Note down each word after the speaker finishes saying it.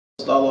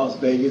Las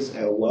Vegas,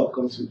 and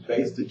welcome to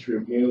Face the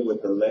Tribune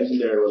with the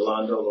legendary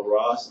Rolando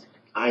Larraz.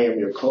 I am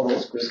your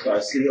co-host, Chris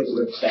Garcia.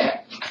 We're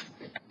back.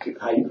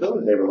 How you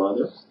feeling today,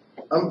 Rolando?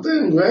 I'm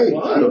feeling great.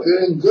 Wonderful. I'm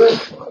feeling good.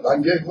 I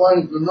just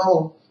wanted to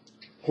know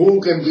who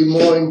can be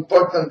more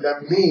important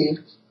than me.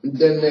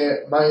 Then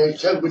my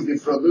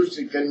executive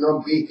producer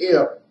cannot be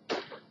here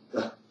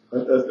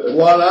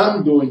while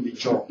I'm doing the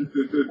show.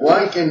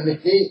 Why can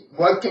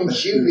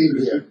she be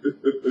here?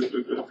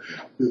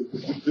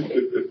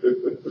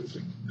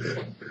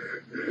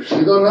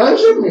 She don't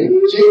answer me.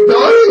 She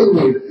ignoring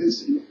me.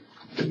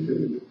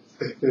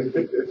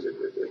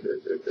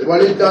 What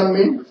does that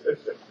mean?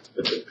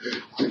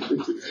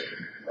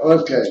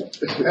 Okay.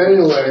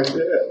 Anyway,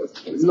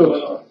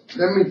 look,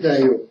 let me tell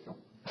you.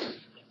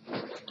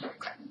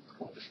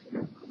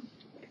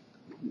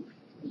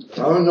 I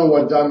don't know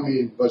what that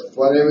means, but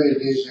whatever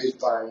it is, it's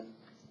fine.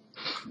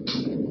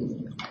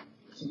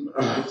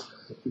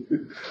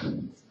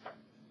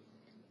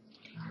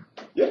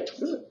 Yeah,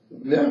 good.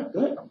 Yeah.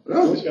 Good.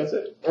 Oh. What you got to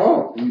say?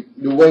 Oh,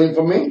 you waiting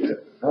for me?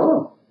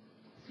 Oh.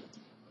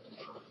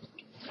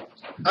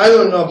 I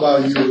don't know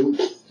about you,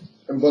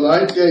 but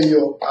I tell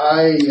you,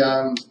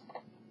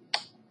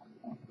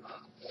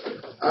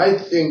 I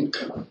think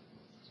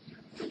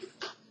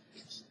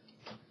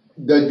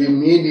that the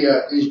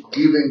media is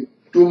giving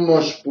too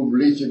much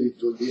publicity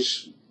to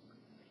this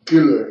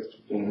killer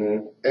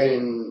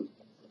in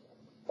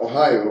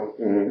Ohio.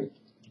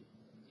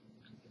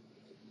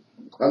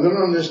 I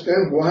don't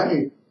understand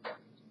why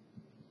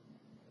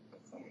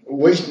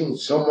wasting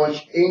so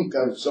much ink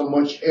and so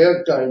much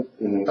airtime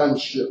and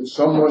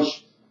so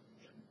much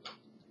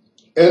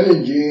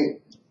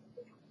energy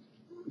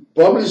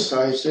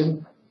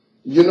publicizing.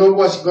 You know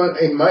what's going,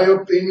 in my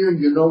opinion,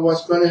 you know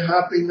what's going to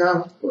happen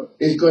now?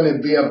 It's going to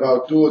be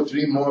about 2 or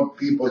 3 more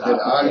people that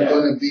are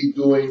going to be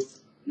doing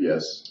the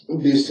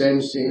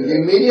same thing. The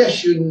media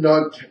should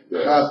not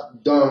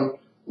have done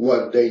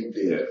what they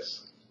did.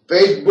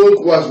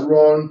 Facebook was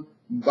wrong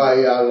by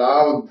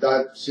allowing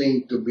that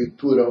thing to be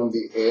put on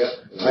the air.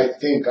 I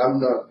think I'm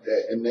not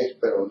an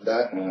expert on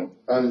that,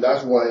 and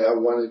that's why I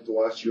wanted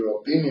to ask your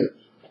opinion,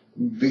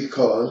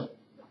 because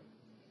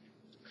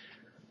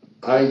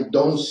I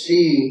don't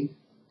see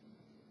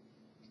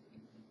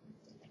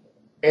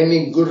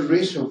any good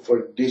reason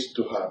for this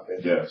to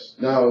happen.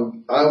 Now,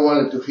 I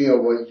wanted to hear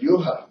what you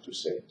have to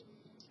say.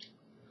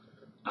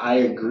 I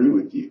agree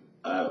with you.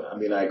 I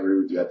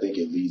agree with you. I think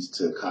it leads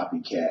to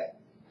copycat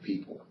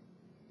people.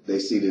 They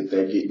see that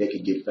they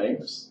can get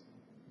famous.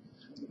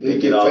 They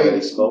get all that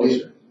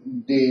exposure.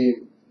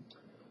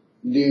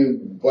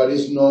 What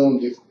is known,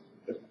 the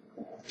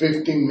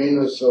 15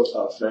 minutes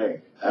of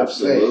fame.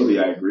 Absolutely,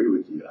 I agree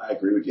with you. I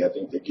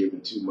think they're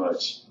giving too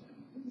much.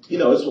 You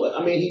know,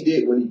 he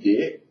did what he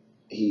did.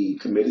 He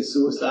committed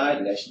suicide,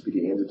 and that should be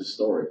the end of the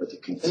story. But to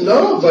continue.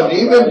 No, but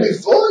even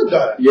before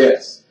that.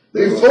 Yes.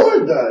 Before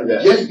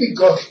that, just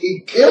because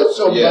he killed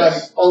somebody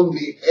on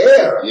the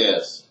air.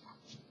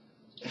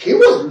 He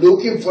was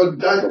looking for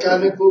that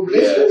kind of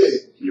publicity.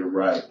 Yes, you're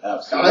right.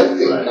 Absolutely. I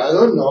think, I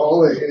don't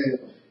know.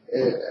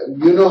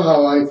 You know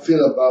how I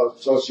feel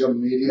about social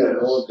media and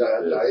all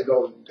that. I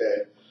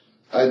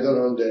don't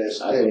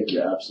understand. I think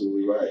you're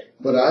absolutely right.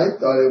 But I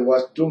thought it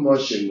was too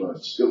much.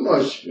 Too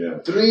much.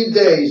 3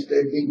 days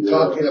they've been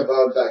talking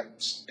about that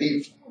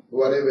Steve,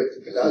 whatever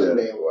his last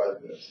name was.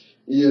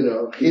 You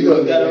know. Can you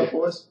look that up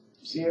for us,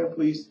 CM,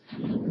 please?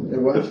 The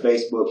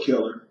Facebook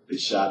killer that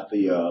shot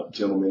the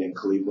gentleman in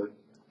Cleveland.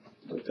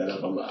 Look that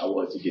up. I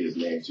wanted to get his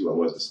name too. I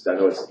know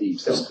it's Steve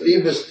something.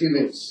 Steve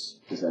Stevens.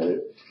 Is that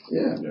it?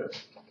 Yeah.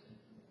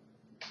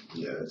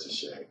 Yeah, it's a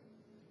shame.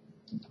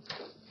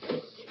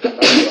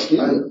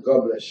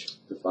 God bless you.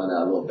 To find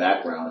out a little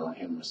background on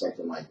him or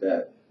something like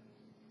that.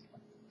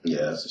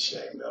 Yeah, that's a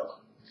shame though.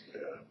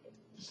 Yeah.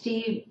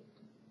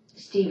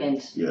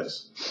 Stevens.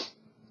 Yes.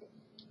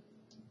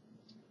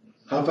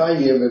 Have I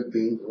ever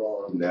been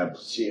wrong? Never.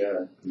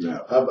 Sierra?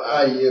 No. Have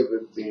I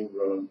ever been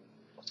wrong?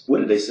 What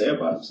did they say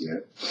about him,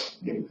 Sierra?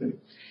 Anything?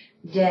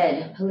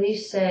 Dead.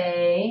 Police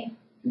say.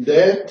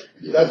 Dead?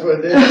 That's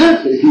what they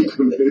say. He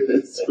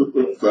committed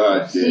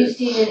suicide. Steve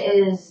Stevens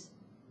is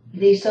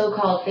the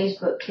so-called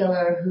Facebook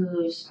killer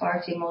who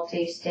sparked a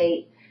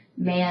multi-state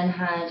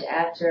manhunt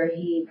after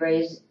he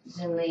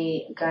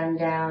brazenly gunned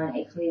down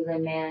a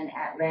Cleveland man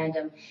at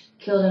random,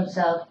 killed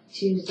himself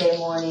Tuesday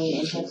morning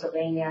in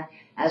Pennsylvania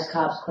as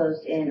cops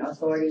closed in,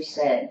 authorities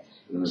said.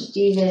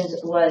 Stevens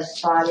was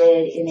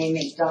spotted in a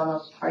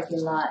McDonald's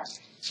parking lot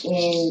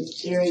in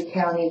Erie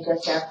County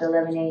just after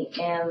 11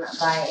 a.m.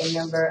 by a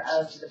member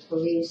of the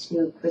police,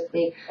 who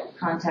quickly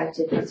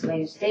contacted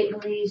Pennsylvania State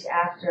Police.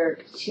 After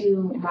a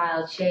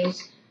 2-mile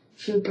chase,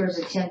 troopers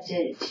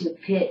attempted to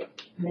pit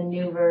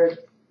maneuver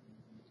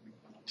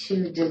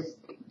to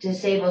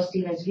disable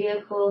Stevens'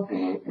 vehicle,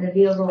 and the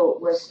vehicle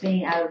was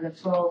spinning out of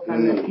control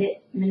from the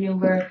pit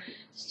maneuver.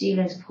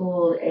 Stevens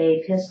pulled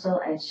a pistol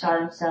and shot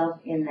himself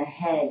in the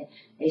head,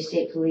 a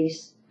state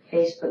police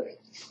Facebook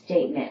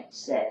statement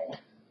said.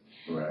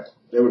 Right.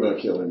 They were going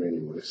to kill him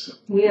anyways.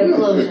 We have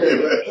closure.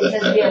 It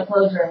says we have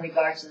closure in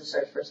regards to the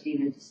search for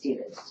Stevens.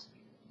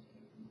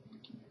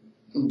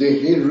 Did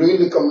he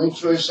really commit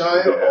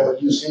suicide, or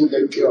you think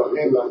they killed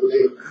him?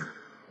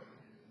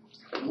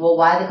 Well,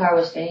 while the car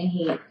was spinning,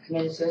 he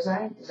committed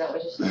suicide? Is that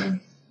what you're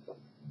saying?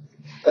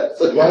 That's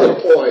a good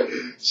point.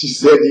 She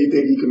said, do you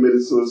think he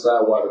committed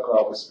suicide while the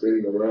car was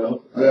spinning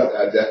around?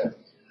 Yeah.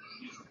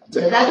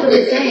 So that's what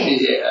it's saying.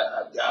 Yeah,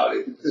 I doubt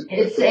it.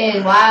 It's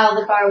saying while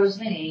the car was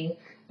spinning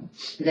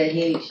that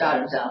he shot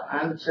himself.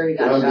 I'm sure he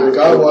got shot. And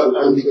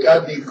the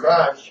car did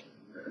crash,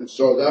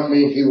 so that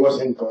means he was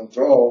in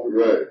control.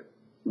 Right.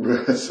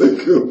 That's a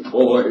good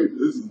point.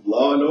 This is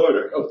Law and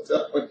Order. I'm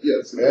telling you,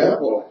 that's a good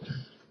point.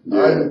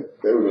 Yeah,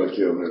 they were going to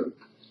kill him.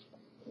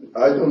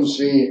 I don't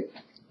see.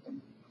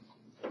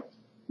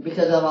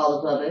 Because of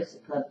all the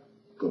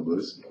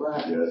publicity.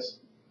 Yes.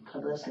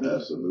 Publicity.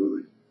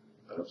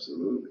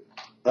 Absolutely.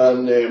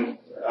 And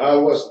I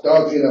was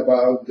talking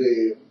about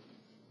the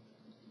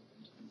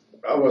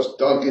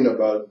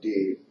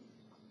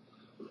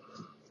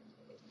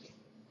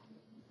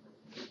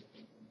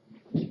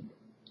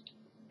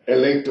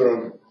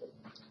electoral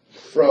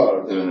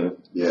fraud. Mm-hmm.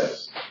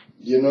 Yes.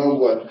 You know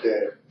what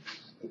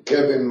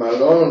Kevin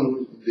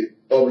Malone, the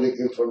public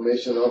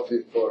information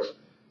officer for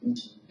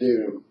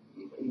the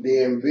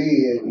DMV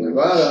in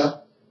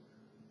Nevada,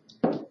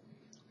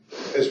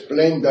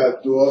 explained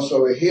that to us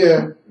over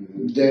here.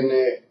 Mm-hmm. Then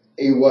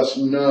it was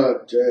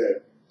not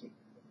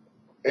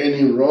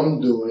any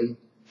wrongdoing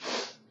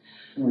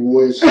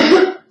with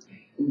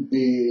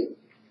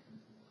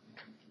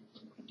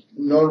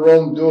no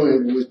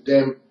wrongdoing with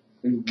them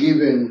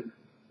giving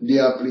the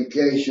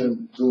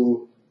application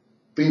to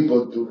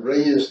people to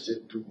register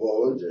to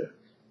vote,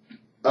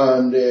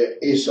 and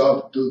it's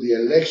up to the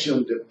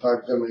election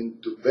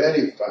department to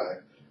verify.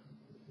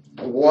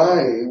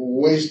 Why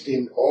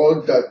wasting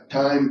all that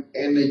time,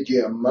 energy,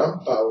 and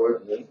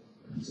manpower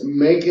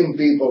making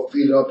people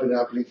fill up an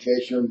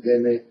application?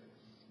 Then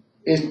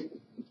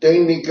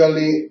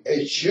technically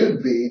it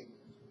should be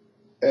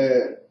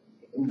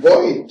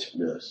void.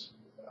 Yes.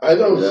 I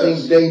don't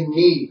think they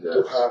need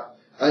to have.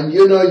 And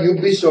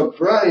you'd be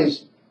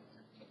surprised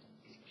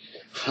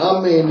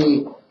how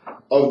many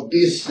of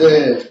these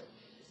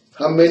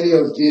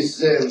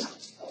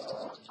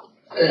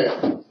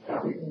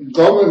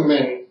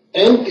government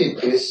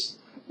entities.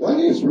 What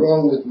is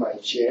wrong with my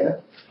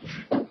chair?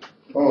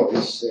 Oh,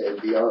 it's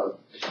beyond.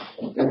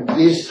 And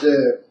these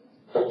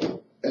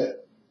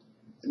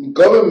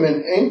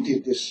government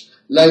entities,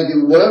 like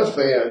the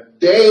welfare,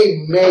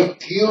 they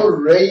make you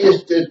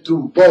register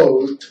to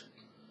vote,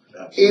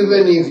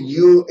 even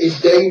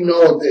if they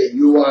know that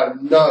you are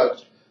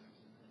not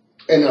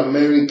an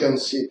American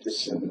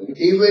citizen,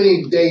 even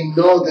if they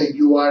know that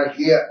you are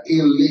here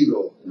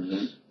illegal.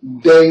 Mm-hmm.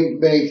 They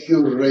make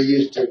you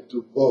register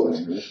to vote.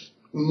 Mm-hmm.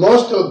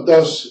 Most of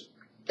those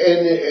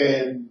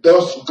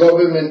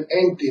government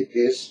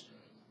entities,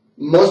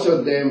 most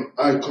of them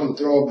are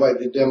controlled by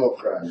the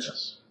Democrats.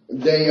 Yes.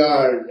 They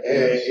are.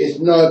 It's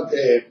not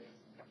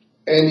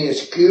any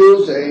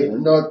excuse. It's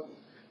not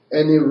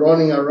any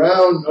running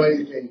around or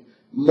anything.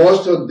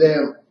 Most of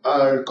them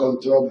are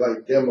controlled by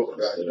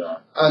Democrats. Yeah.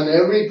 And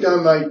every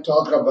time I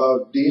talk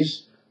about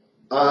this,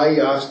 I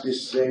ask the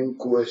same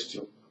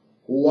question: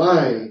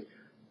 why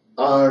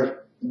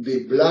are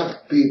the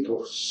black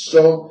people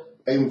so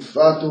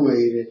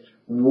infatuated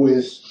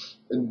with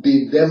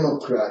the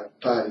Democrat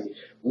Party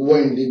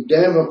when the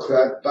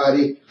Democrat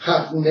Party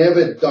have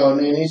never done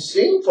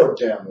anything for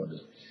them?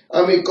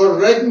 I mean,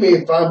 correct me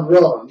if I'm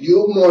wrong.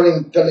 You're more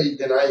intelligent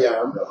than I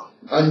am,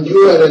 and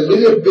you are a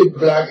little bit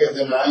blacker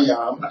than I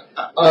am,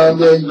 and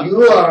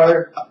you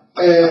are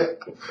a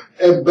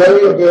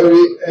very,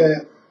 very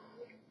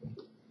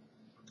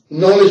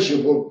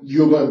knowledgeable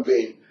human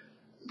being.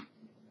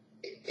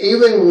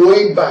 Even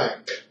way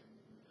back,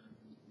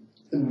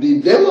 the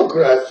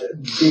Democrats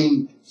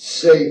didn't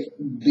save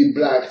the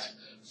blacks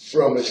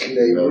from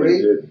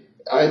slavery. No,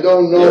 I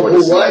don't know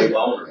who slave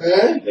owners.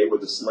 They were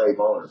the slave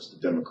owners, the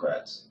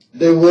Democrats.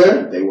 They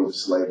were? They were the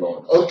slave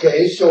owners.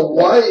 Okay, so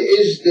why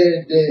is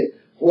it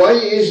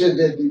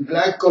that the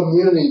black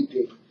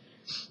community,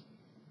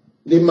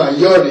 the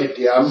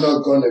majority, I'm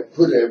not going to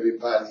put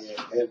everybody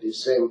in the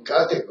same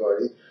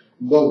category,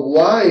 but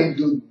why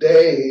do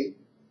they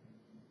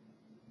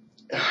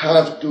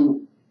have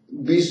to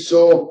be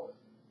so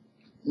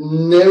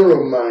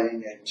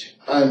narrow-minded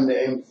and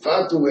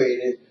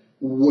infatuated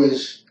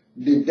with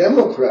the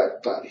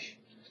Democrat Party?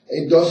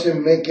 It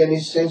doesn't make any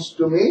sense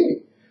to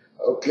me.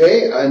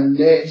 Okay, and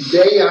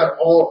they are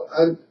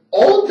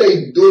all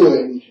they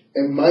doing,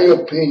 in my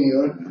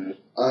opinion,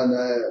 and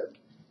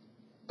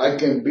I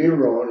can be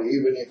wrong,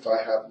 even if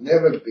I have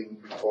never been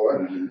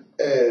before.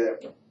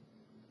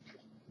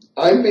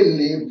 I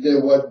believe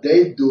that what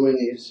they're doing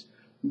is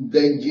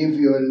they give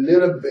you a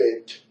little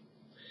bit,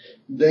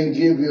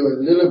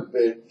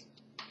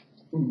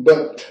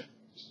 but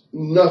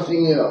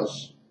nothing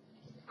else.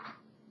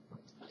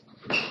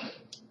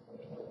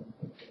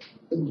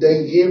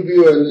 They give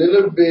you a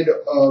little bit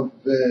of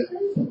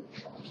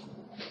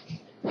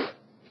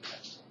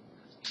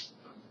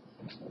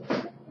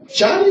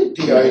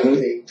charity, I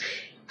think.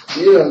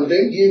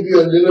 They give you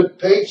a little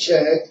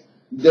paycheck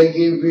they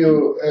give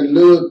you a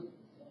little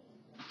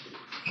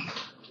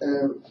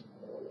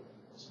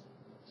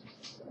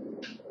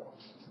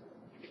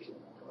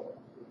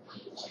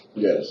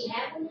yes,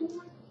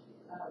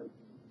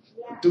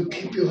 to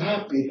keep you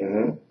happy,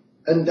 mm-hmm.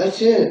 and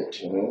that's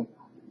it. Mm-hmm.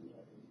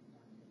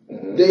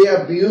 Mm-hmm. They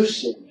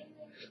abuse it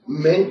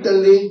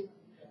mentally,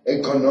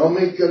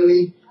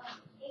 economically,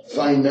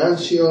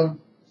 financial,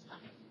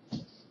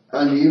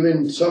 and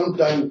even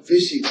sometimes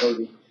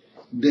physically.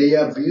 They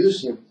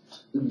abuse it.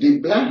 The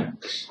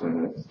blacks,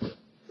 mm-hmm.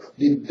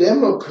 the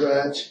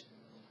Democrats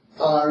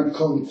are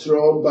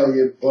controlled by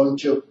a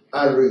bunch of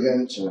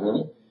arrogant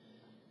mm-hmm.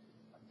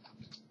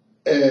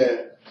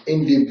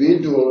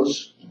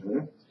 Individuals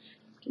mm-hmm.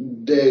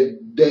 that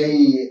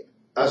they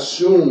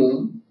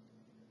assume,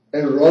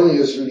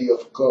 erroneously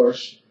of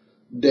course,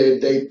 that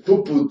they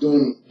poo-poo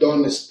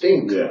don't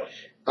stink. Yeah.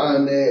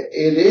 And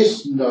it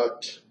is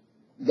not.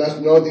 That's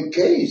not the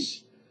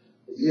case.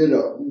 You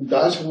know,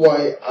 that's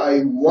why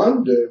I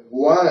wonder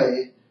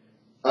why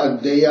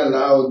they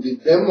allow the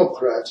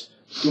Democrats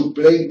to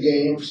play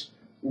games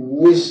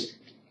with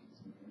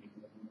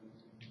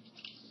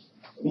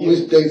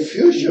their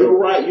future. You're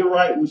right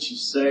what you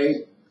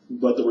say,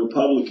 but the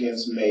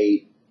Republicans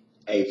made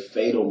a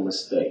fatal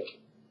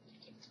mistake,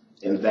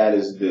 and that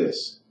is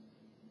this.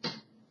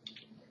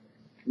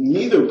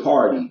 Neither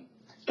party,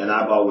 and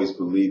I've always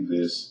believed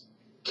this,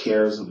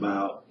 cares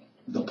about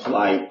the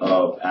plight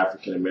of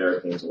African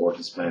Americans or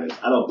Hispanics.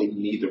 I don't think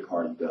neither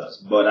party does.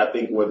 But I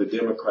think where the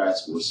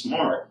Democrats were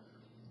smart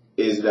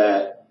is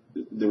that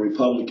the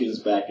Republicans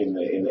back in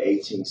the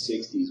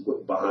 1860s,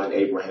 behind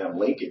Abraham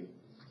Lincoln,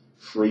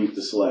 freed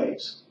the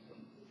slaves.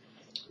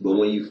 But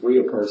when you free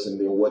a person,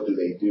 then what do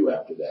they do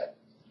after that?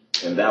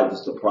 And that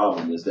was the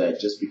problem, is that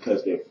just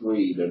because they're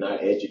free, they're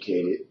not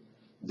educated,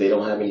 they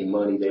don't have any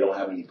money, they don't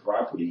have any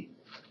property.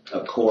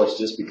 Of course,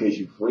 just because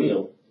you free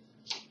them,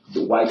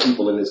 the white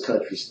people in this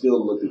country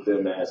still look at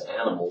them as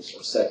animals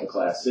or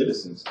second-class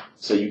citizens.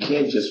 So you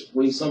can't just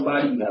free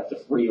somebody, you have to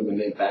free them and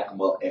then back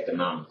them up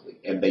economically.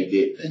 And they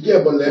did.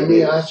 Yeah, but let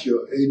me ask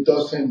you, it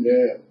doesn't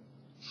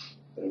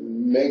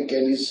make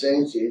any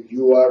sense if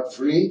you are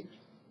free,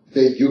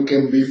 that you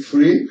can be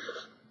free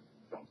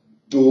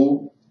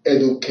to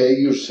educate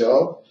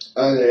yourself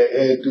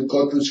and to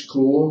go to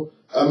school.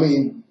 I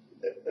mean,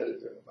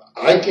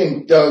 I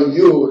can tell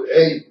you,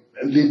 hey,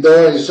 the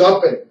door is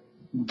open,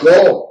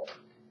 go.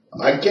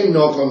 I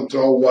cannot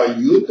control what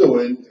you're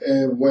doing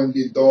when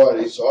the door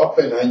is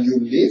open and you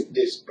leave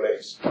this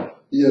place.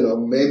 You know,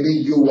 maybe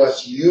you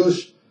was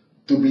used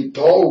to be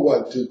told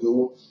what to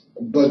do,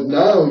 but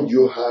now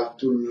you have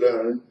to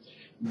learn.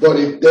 But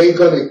if they're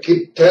gonna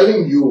keep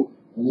telling you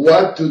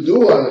what to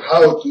do and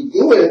how to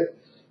do it,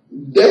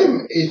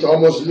 then it's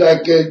almost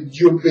like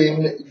you've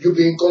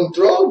been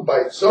controlled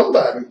by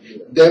somebody,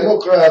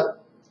 Democrat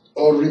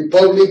or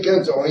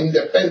Republicans or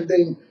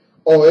Independent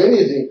or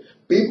anything.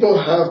 People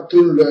have to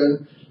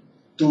learn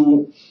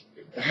to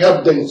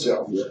help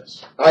themselves.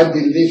 Yes. I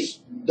believe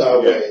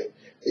that way.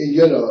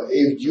 You know,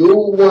 if you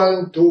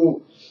want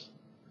to,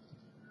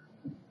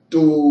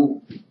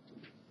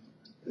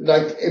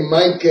 like in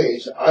my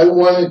case, I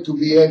wanted to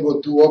be able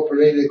to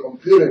operate a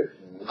computer.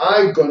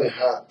 I'm gonna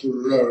have to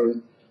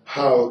learn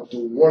how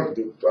to work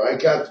it.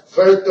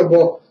 First of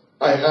all,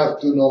 I have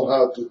to know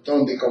how to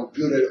turn the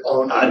computer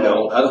on. I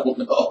don't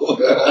know.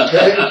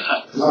 Okay?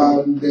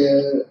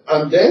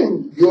 And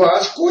then you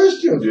ask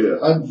questions. Yeah.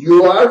 And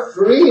you are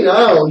free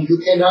now. You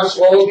can ask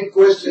all the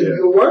questions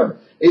you want.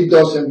 It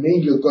doesn't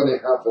mean you're going to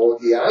have all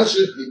the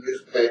answers that you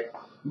expect,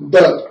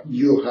 but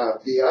you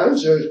have the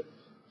answers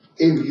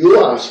if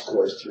you ask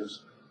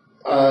questions.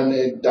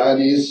 And that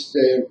is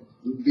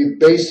the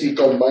basic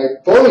of my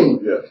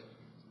point. Yeah.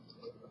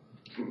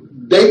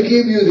 They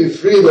give you the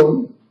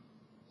freedom.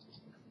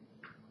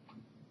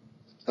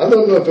 I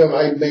don't know if it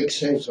might make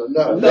sense or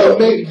not. No.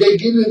 They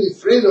give you the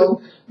freedom,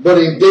 but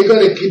if they're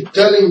going to keep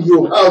telling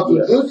you how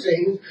to do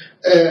things,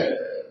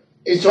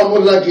 it's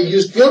almost like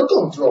you still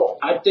control.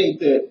 I think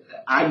that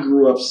I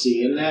grew up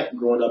seeing that,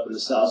 growing up in the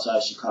South Side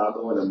of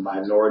Chicago in a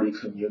minority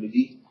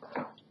community.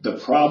 The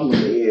problem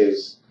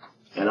is,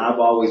 and I've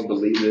always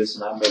believed this,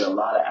 and I've made a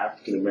lot of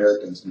African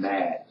Americans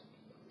mad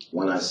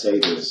when I say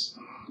this,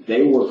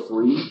 they were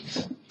free,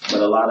 but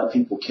a lot of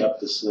people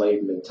kept the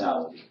slave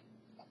mentality.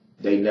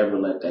 They never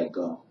let that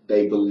go.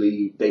 They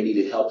believed they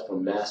needed help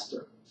from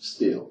master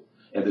still.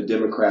 And the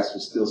Democrats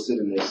were still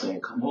sitting there saying,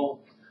 come on,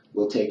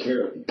 we'll take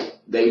care of you.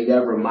 They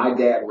never, my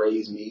dad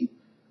raised me.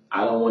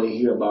 I don't want to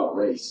hear about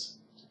race.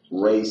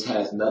 Race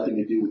has nothing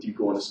to do with you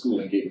going to school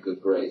and getting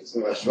good grades.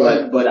 That's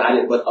right. But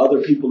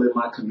other people in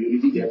my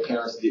community, their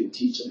parents didn't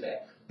teach them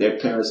that. Their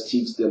parents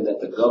teach them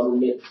that the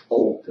government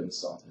owed them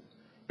something.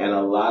 And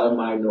a lot of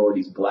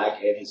minorities,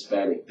 black and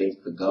Hispanic,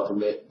 think the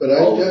government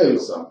owes them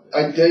something.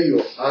 I tell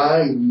you,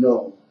 I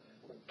know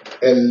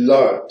a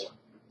lot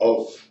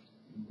of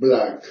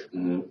black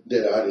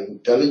that are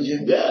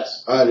intelligent,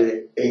 are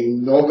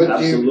innovative,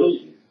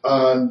 absolutely,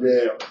 and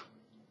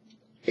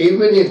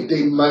even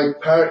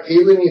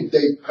if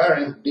their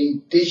parents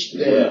didn't teach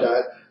them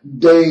that,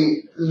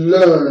 they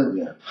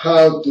learn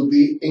how to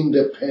be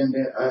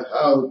independent and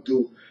how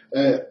to.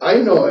 I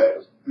know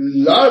a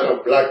lot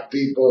of black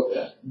people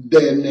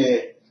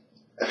that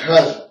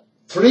have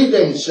freed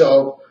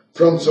themselves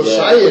from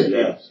society,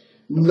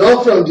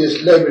 not from the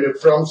slavery,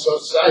 from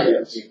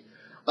society.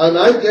 And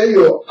I tell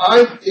you,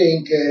 I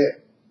think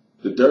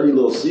the dirty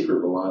little secret,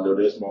 Rolando,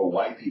 there's more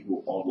white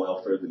people on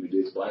welfare than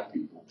there is black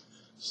people.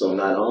 So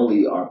not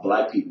only are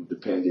black people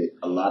dependent,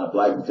 a lot of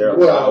white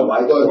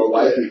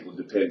people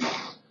dependent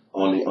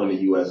on the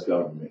U.S.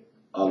 government.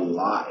 A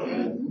lot.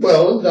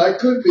 Well,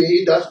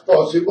 that's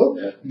possible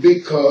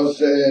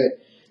because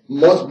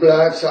most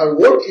blacks are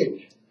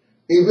working,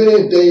 even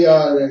if they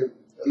are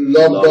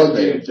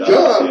low-budget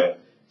jobs.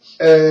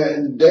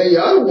 And they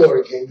are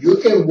working. You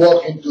can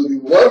walk into the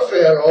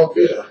welfare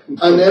office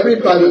and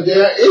everybody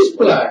there is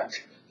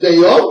black.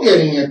 They all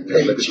getting a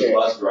paycheck. Look at the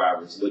bus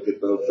drivers. Look at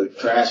the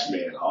trash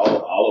men. All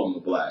of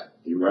them are black.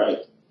 You're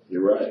right.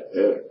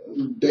 Yeah.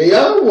 They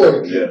are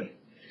working. Yeah.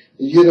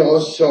 You know,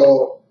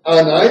 so,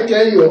 and I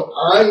tell you,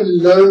 I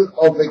learned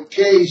of a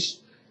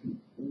case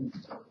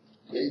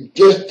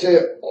just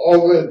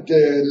over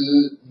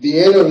the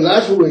end of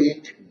last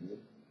week.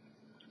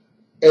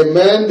 A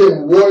man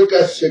that worked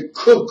as a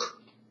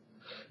cook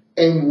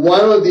in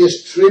one of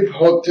these strip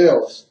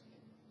hotels,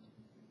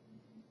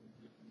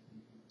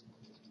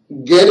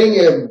 getting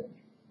a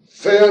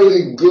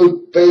fairly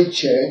good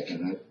paycheck,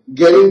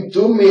 getting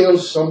 2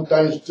 meals,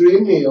 sometimes 3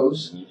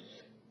 meals,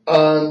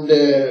 and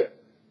they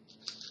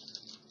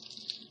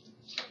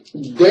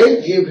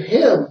give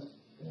him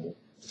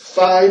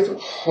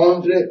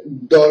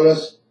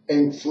 $500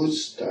 in food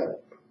stamp.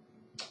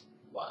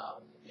 Wow.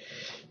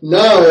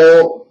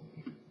 Now,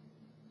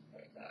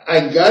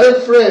 I got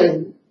a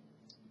friend,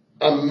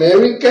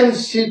 American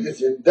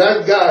citizen.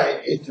 That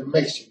guy is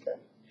Mexican.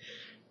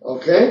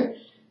 Okay?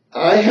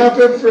 I have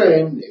a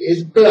friend,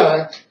 is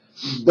black,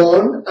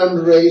 born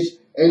and raised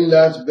in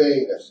Las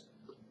Vegas.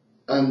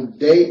 And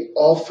they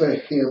offer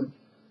him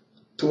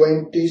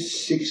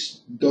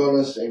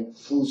 $26 in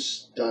food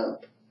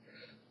stamp.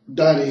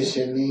 That is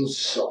an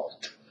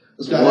insult.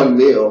 It's one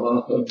meal,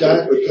 huh?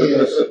 That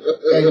is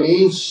an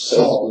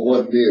insult. That's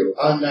one meal.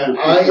 And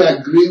I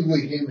agree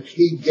with him.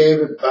 He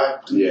gave it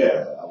back to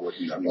them.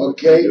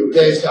 Okay?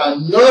 There's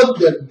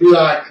another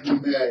black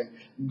man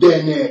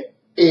that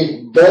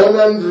is born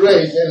and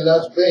raised in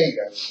Las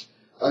Vegas.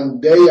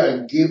 And they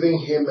are giving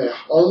him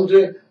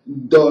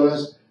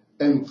 $100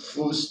 in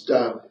food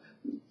stamp.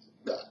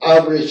 The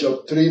average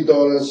of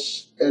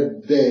 $3 a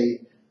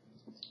day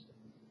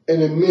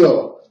in a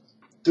meal.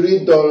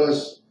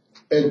 $3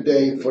 a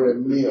day for a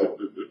meal.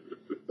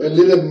 A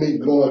little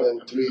bit more than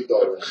 $3,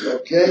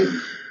 okay?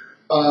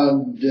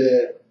 And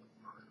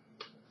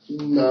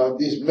now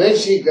this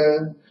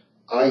Mexican,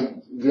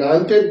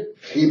 granted,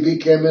 he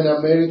became an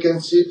American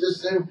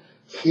citizen.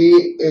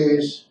 He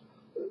is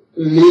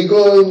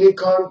legal in the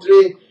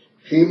country.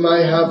 He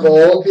might have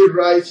all the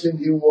rights in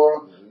the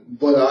world,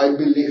 but I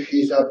believe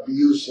he's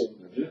abusing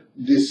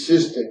the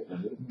system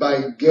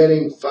by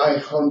getting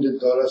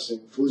 $500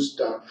 in food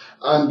stamp,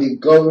 and the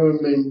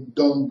government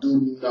don't do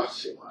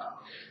nothing.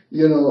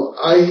 You know,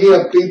 I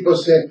hear people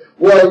say,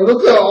 well,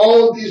 look at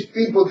all these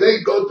people,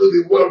 they go to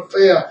the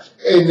welfare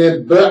in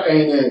a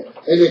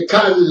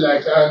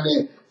Cadillac and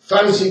a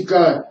fancy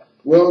car.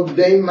 Well,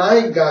 they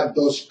might got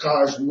those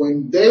cars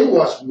when they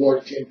was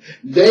working.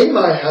 They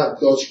might have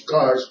those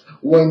cars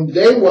when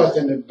they was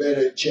in a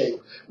better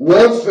shape.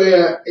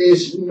 Welfare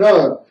is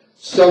not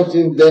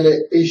something that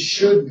it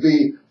should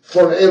be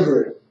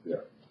forever.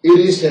 It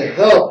is a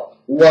help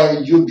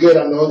while you get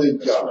another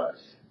job.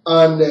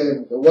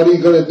 And what are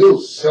you going to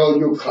do? Sell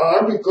your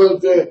car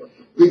because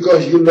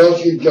you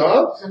lost your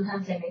job?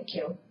 Sometimes they make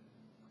you.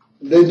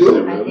 They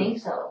do? I think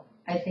so.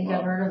 I think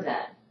I've heard of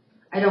that.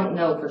 I don't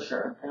know for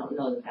sure. I don't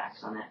know the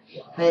facts on that.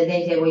 But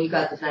they say, well, you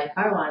got this nice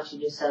car, why don't you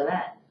just sell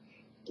that?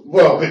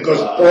 Well, because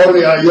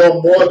probably I owe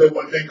more than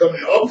what they're going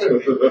to offer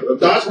me.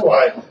 That's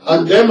why.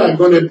 And then I'm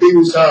going to be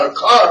without a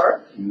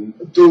car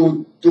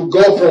to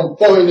go from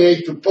point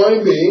A to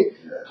point B,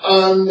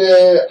 and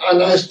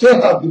I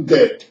still have the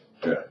debt.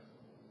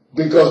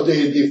 Because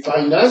the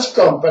finance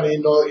company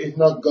is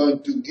not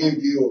going to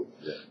give you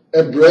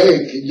a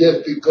break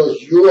just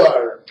because you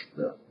are.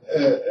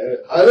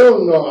 I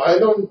don't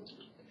know.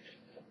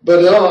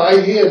 But no,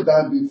 I hear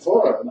that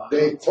before.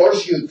 They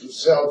force you to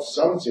sell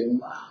something.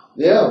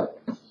 Yeah.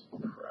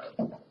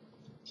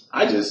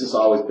 It's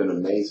always been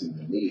amazing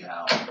to me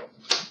how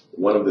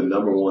one of the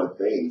number one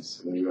things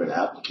when you're an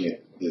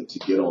applicant to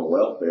get on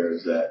welfare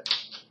is that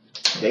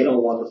they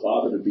don't want the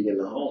father to be in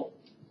the home.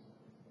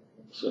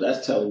 So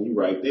that's telling you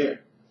right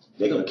there,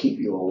 they're going to keep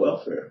you on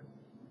welfare.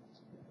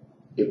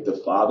 If the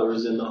father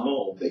is in the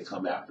home, they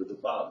come after the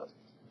father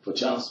for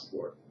child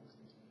support.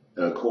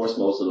 And of course,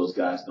 most of those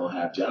guys don't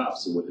have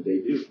jobs, so what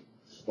do?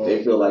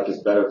 They feel like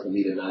it's better for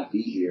me to not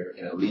be here,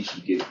 and at least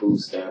you get food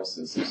stamps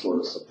and some sort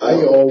of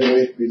support.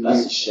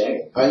 That's a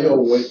shame. I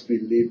always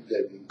believe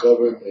that the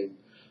government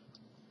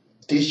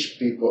teach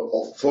people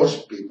or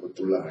force people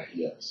to lie.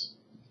 Yes.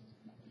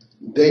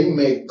 They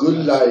make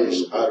good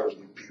liars out of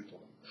the people.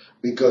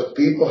 because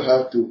people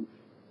have to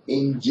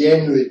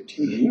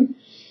ingenuity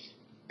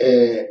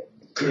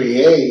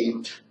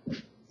create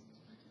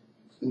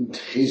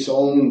his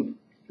own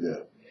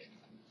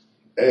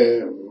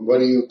what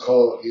do you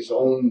call his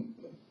own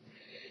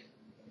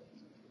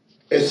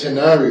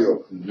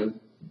scenario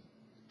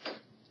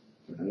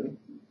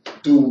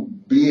to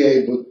be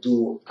able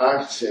to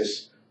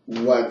access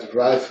what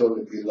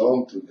rightfully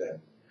belong to them.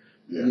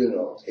 You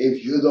know,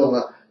 if you don't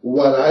have,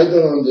 what I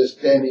don't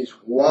understand is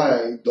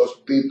why those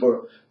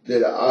people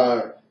that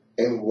are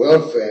in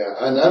welfare,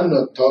 and I'm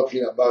not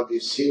talking about the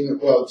senior,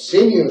 well,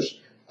 seniors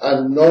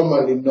are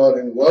normally not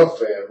in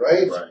welfare,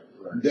 right?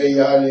 They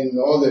are in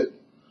other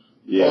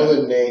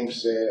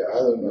names, I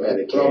don't know.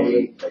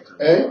 Medicaid.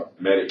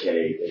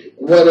 Medicaid.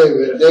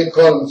 Whatever, they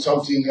call them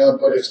something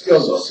else, but it's still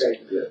the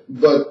same.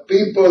 But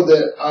people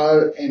that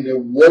are in the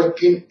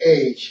working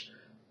age,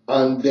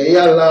 and they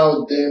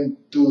allow them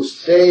to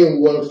stay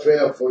in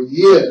welfare for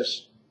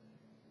years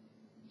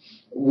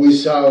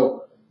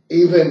without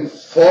even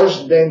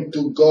force them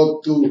to go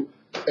to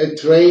a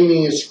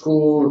training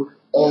school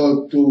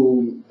or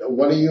to,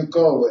 what do you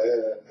call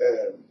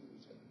it?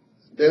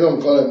 They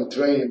don't call them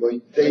training, but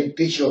they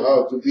teach you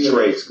how to be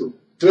trade school.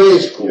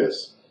 Trade school.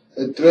 Yes.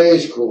 A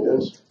trade school.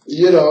 Yes.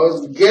 You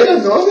know, get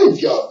another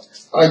job.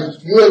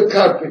 You're a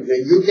carpenter.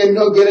 You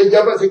cannot get a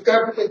job as a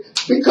carpenter.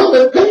 Become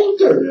a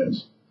painter.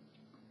 Yes.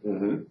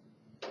 And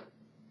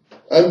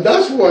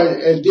that's why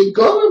the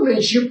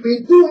government should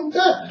be doing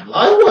that.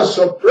 I was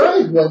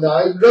surprised when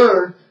I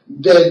learned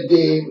that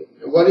the,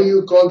 what do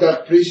you call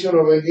that prison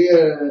over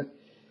here,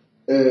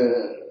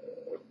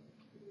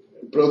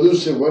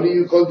 producer, what do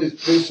you call this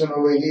prison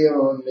over here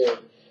on the,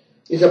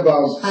 it's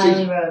about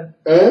Smiley Road.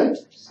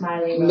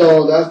 Smiley Road.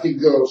 No, that's the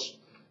girls.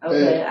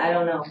 Okay, I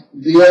don't know.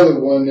 The other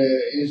one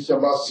is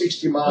about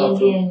 60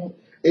 miles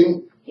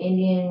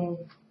Indian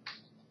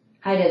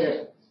High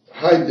Desert.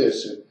 High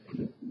Desert.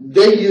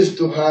 They used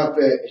to have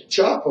a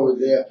shop over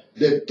there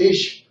that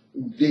teach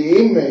the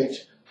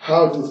inmates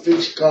how to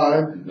fix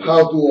car,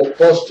 how to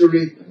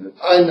upholstery,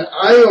 and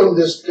I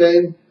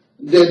understand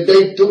that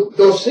they took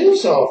those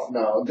things off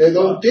now. They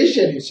don't teach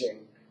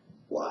anything.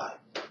 Wow.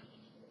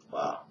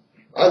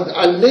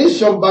 At least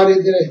somebody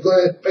that is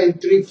going to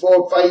spend 3,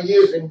 4, 5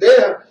 years in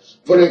there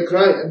for a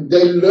crime,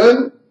 they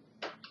learn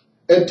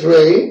a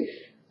trade,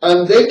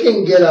 and they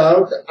can get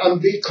out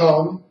and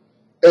become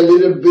a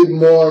little bit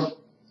more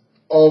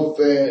of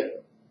a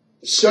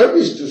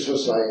service to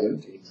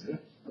society.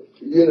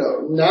 You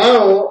know,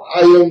 now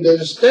I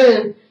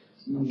understand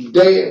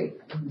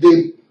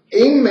the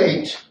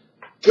inmates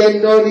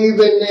cannot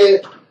even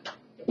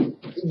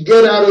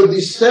get out of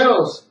the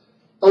cells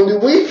on the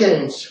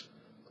weekends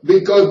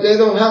because they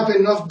don't have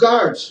enough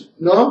guards,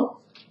 no?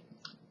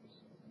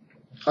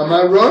 Am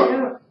I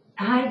wrong?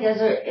 High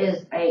Desert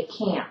is a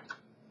camp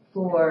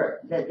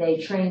that they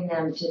train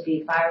them to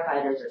be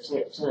firefighters or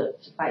to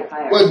fight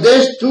fire. Well,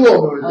 there's two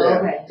over there.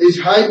 Okay. It's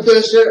High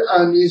Desert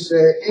and it's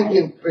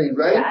Indian Spring,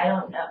 right? Yeah, I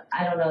don't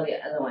know the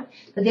other one.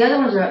 But the other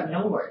ones are up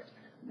north.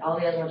 All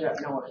the other ones are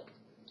up north.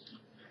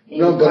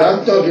 No, but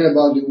I'm talking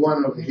about the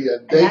one over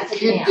here. They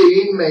keep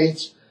the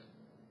inmates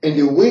in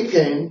the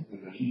weekend,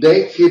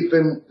 they keep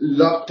them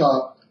locked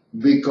up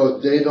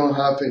because they don't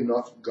have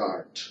enough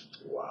guards.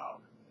 Wow.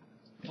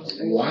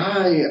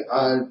 Why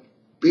are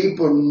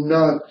people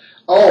not...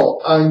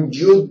 Oh, and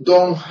you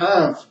don't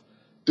have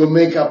to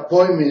make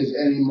appointments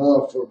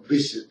anymore for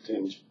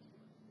visiting.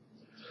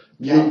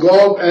 You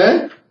go,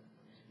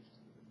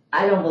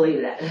 I don't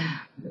believe that.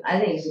 I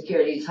think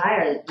security is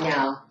higher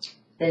now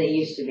than it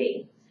used to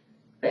be.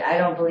 But I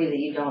don't believe that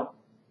you don't.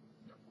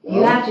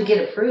 You have to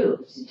get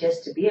approved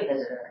just to be a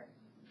visitor.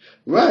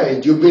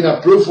 Right. You've been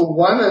approved for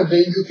one, and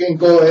then you can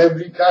go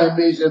every time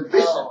there's a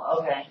visit. Oh,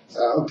 okay.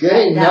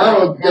 Okay.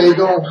 Now they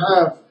don't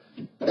have.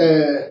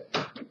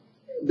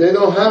 They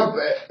don't have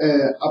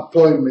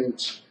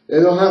appointments. They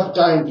don't have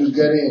time to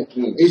get in.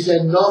 It's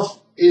enough.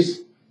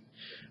 It's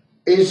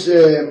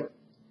a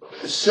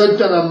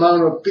certain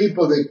amount of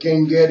people that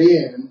can get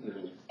in.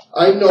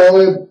 I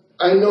know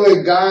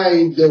a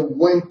guy that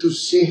went to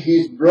see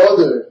his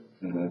brother,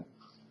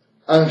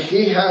 and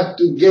he had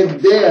to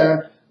get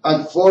there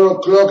at 4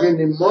 o'clock in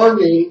the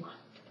morning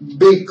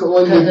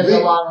because there's a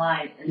long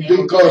line.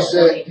 Because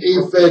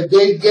if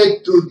they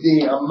get to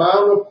the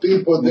amount of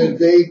people that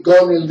they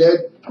gonna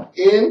let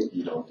in,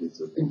 you don't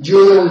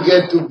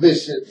get to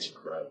visit.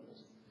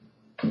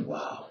 Incredible.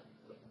 Wow.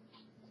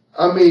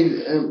 I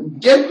mean,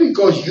 just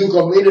because you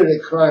committed a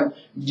crime,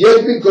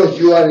 just because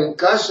you are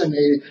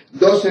incarcerated,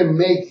 doesn't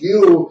make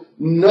you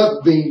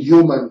not being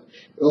human.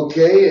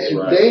 Okay?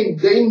 Right.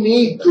 They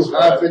need to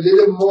have a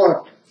little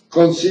more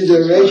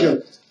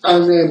consideration.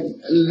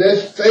 And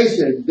let's face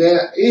it,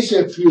 there is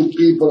a few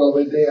people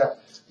over there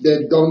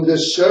that don't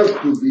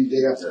deserve to be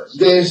there. Yes.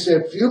 There's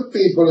a few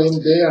people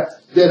in there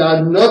that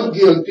are not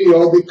guilty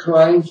of the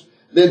crimes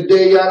that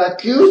they are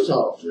accused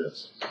of.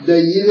 Yes. They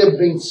either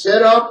been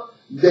set up,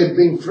 they've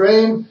been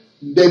framed,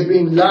 they've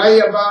been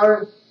lied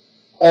about,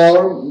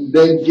 or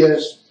they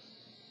just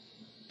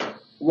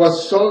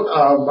was sold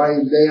out by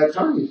their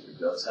attorneys. It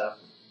does happen.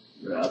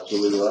 You're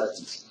absolutely right.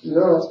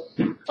 No,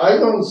 I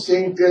don't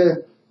think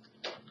that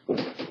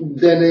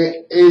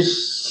it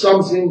is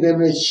something that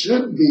it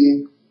should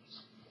be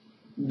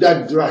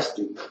that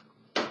drastic.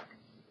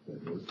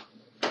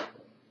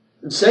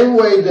 The same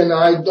way that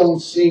I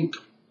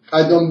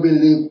don't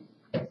believe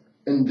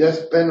in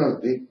death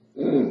penalty.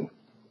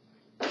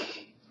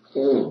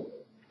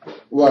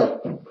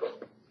 What?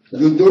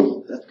 You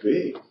do? That's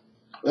big.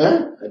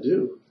 Huh? I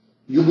do.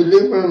 You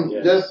believe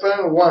in death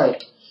penalty? Why?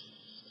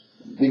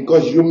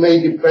 Because you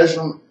made the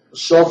person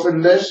suffer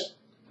less?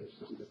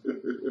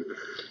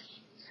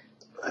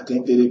 I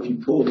think that if you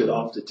pulled it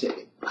off the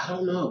table, I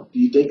don't know. Do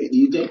you think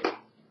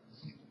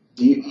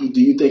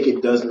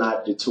it does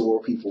not deter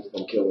people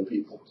from killing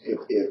people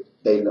if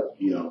they know,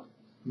 you know?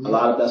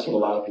 That's what a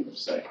lot of people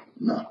say.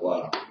 No.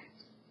 Wow.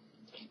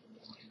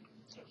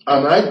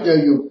 And I tell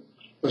you,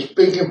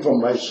 speaking for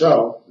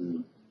myself,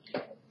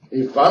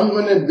 if I'm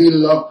going to be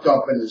locked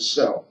up in a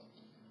cell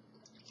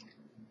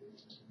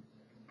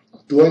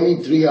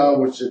 23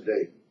 hours a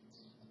day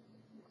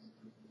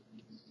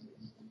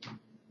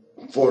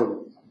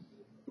for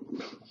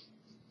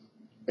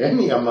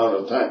any amount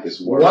of time, it's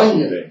worse than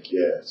you think.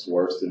 Yeah, it's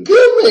worse than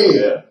kill me.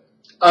 Yeah.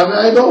 And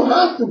I don't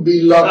have to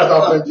be locked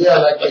up in there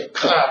like a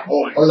cat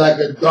or like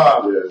a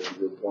dog. Yeah, that's a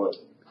good point.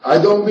 I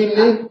don't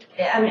believe.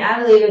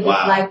 I believe if it's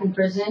life in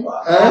prison.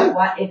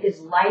 Wow. If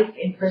it's life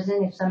in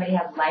prison, if somebody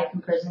has life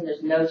in prison,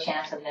 there's no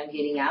chance of them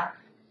getting out.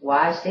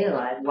 Why stay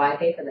alive? Why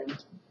pay for them?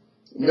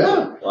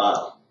 Yeah.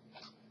 Wow.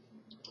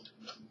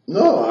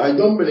 No, I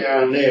don't believe.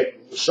 And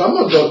some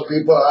of those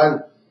people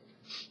are,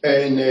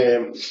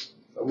 and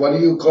what do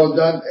you call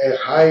that? A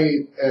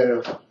high.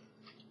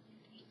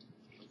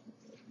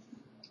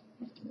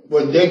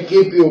 When they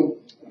keep you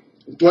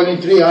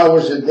 23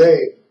 hours a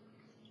day.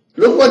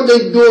 Look what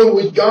they're doing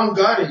with John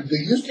Gotti. Do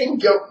you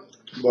think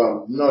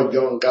not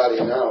John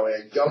Gotti now,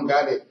 John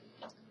Gotti,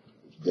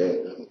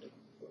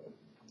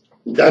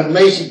 that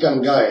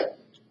Mexican guy,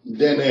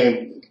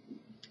 then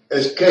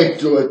escaped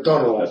through a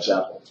tunnel.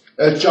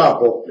 El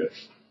Chapo.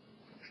 Yes.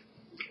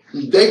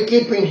 They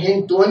keeping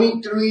him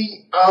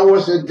 23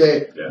 hours a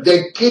day. Yes.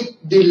 They keep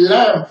the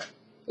lamp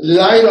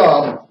light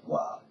up.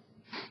 Wow.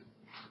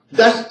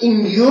 That's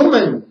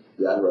inhuman.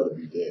 Yeah, I'd rather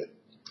be dead.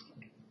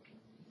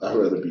 I'd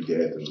rather be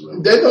dead than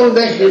live. They don't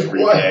let his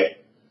wife.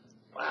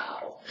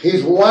 Wow.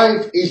 His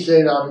wife is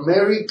an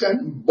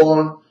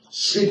American-born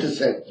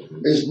citizen.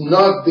 It's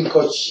not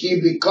because she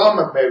become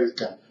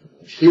American.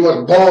 She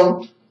was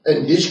born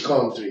in this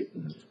country.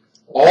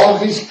 All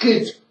his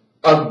kids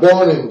are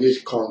born in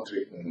this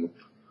country.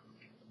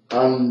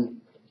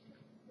 And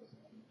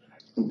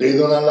they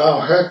don't allow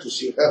her to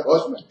see her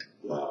husband.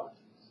 Wow.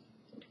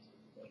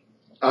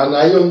 And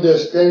I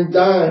understand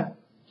that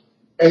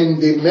in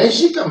the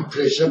Mexican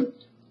prison,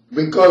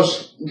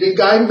 because the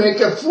guy make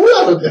a fool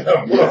out of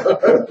them. Yeah.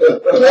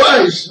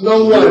 Twice,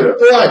 no one,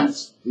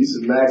 twice. He's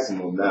in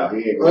maximum now. He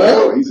ain't going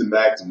nowhere. He's in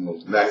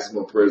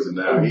maximum prison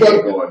now. He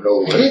ain't going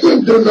nowhere. He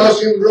didn't do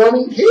nothing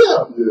wrong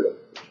here.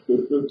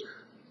 Yeah.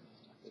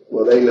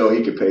 Well, they know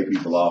he could pay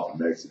people off in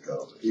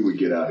Mexico. He would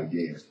get out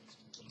again.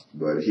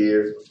 But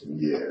here,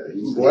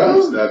 he's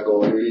not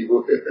going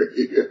anywhere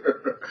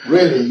here.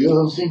 Really, you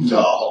don't think so?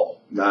 No,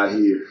 not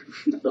here.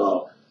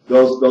 No.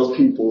 Those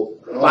people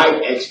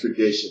fight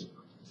extradition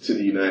to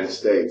the United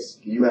States.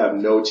 You have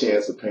no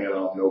chance of paying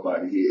off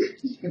nobody here.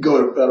 You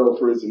go to federal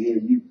prison here,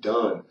 you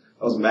done.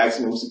 That was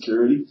maximum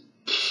security.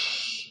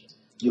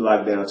 You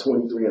lock down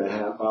 23 and a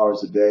half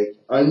hours a day.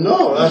 I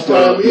know, that's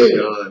what I mean.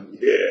 You're done.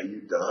 Yeah,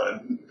 you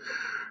done.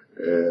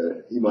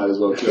 You might as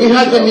well kill He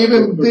hasn't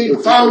even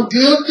been found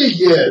guilty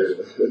yet.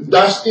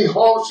 That's the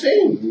whole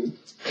thing.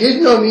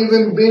 He's not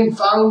even been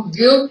found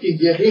guilty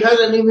yet. He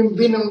hasn't even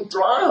been on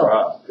trial.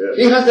 Wow. Yeah.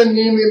 He hasn't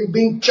even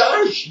been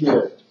charged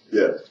yet.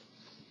 Yeah.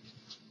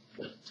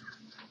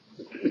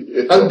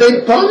 And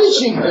they're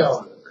punishing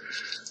him.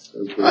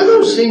 I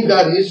don't think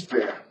that is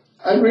fair.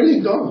 I really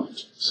don't.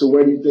 So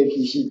where do you think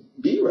he should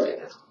be right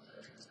now?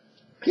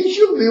 He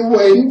should be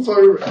waiting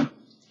for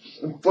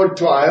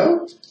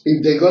trial.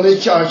 If they're going to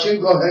charge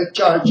him, go ahead,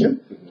 charge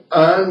him.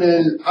 And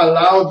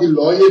allow the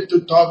lawyer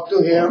to talk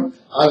to him.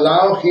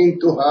 Allow him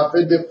to have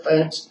a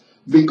defense.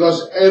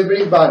 Because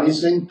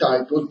everybody's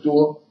entitled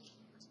to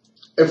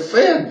a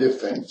fair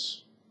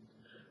defense.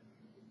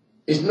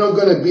 It's not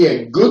going to be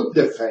a good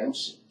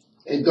defense.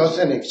 It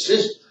doesn't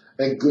exist,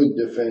 a good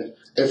defense,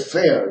 a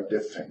fair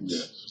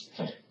defense.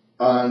 Yes.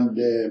 And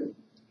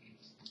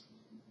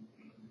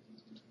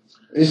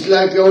it's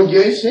like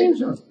O.J.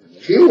 Simpson.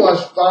 He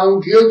was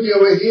found guilty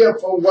over here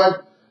for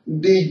what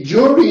the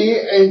jury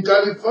in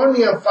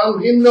California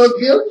found him not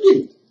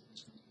guilty.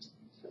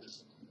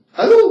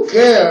 I don't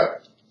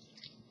care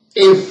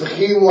if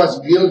he was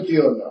guilty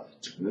or not.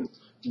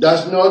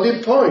 That's not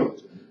the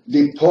point.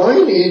 The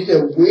point is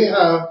that we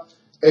have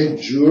a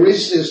jury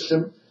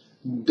system.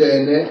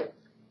 Then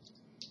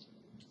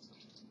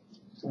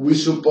we're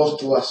supposed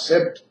to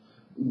accept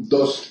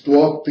those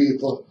 12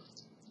 people's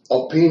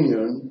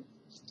opinion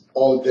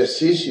or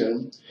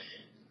decision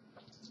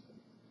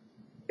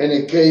in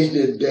a case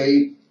that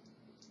they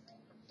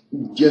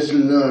just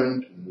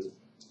learn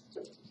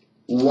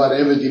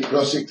whatever the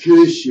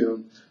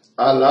prosecution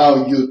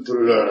allow you to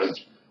learn.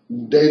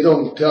 They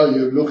don't tell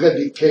you, look at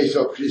the case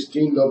of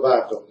Christine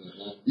Lovato.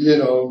 You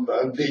know,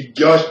 the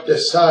judge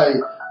decide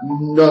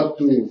not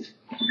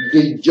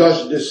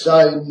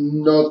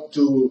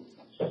to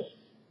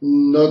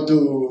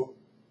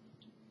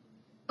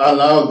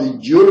allow the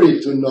jury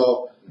to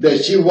know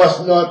that she was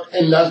not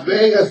in Las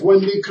Vegas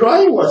when the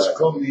crime was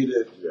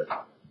committed.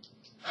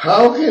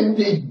 How can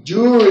the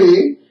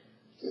jury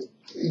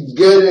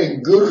get a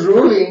good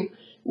ruling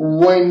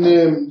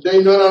when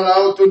they're not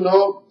allowed to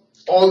know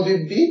all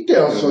the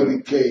details of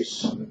the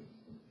case?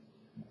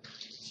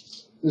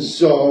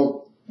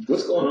 So,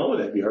 what's going on with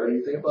that? Have you heard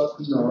anything about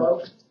Christine?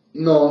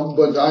 No,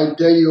 but I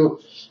tell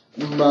you,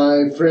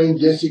 my friend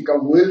Jessica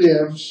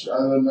Williams, I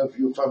don't know if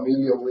you're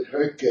familiar with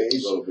her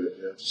case. A little bit,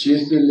 yeah.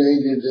 She's the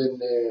lady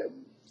that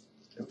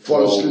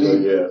fall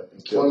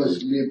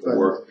asleep and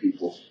work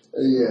people.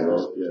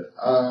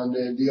 And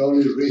the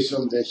only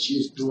reason that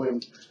she's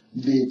doing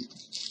the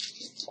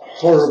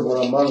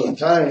horrible amount of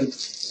time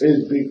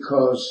is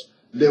because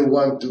they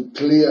want to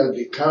clear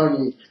the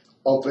county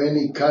of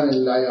any kind of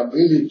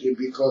liability,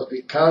 because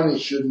the county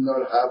should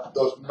not have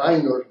those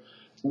minors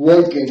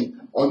working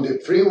on the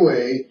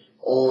freeway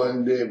or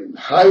on the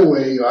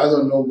highway. I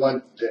don't know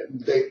what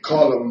they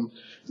call them.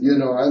 You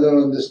know, I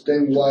don't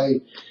understand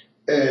why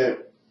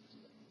it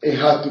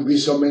had to be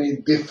so many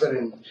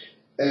different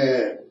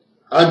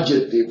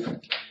adjectives.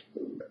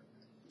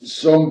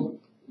 Some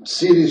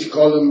cities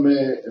call them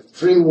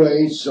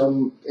freeway,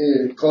 some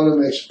call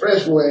them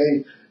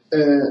expressway.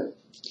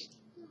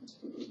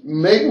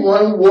 Make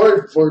one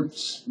word for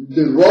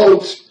the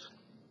roads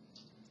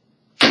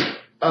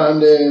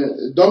and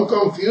don't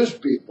confuse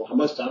people. How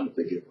much time did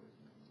they give her?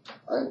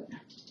 I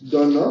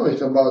don't know.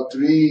 It's about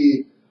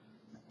three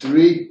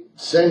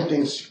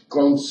sentences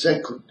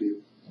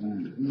consecutive,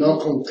 no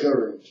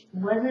concurrent.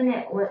 Wasn't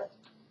it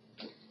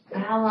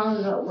how long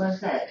ago was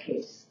that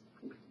case?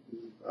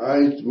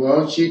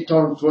 Well, she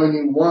turned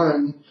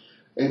 21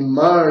 in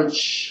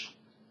March.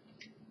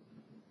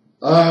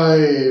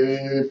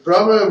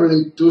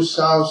 Probably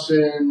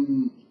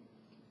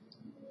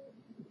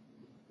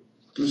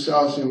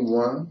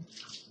 2001.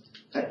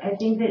 I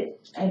think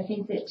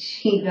that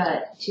she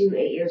got 2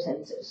 8-year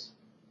sentences.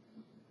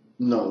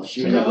 No,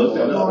 she's been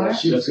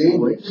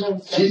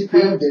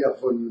there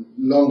for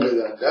longer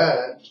than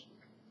that.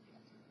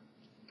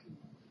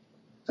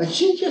 And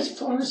she just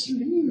fall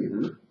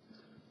asleep.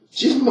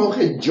 She smoked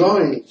a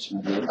joint.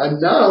 And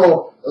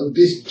now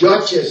these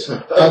judges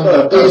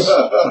and these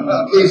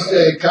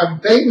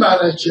campaign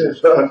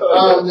managers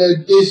and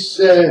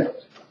these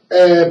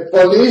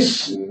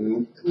police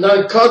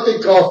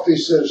narcotic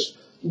officers,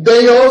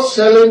 they all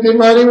selling the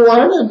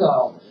marijuana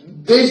now.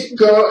 This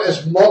girl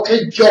smoked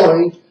a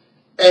joint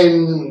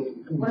and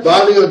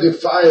Valley of the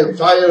Fire of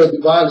the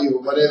Valley, or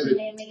whatever. What's her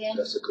name again?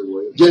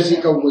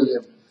 Jessica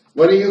Williams.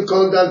 What do you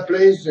call that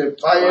place?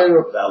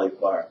 Valley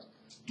Fire.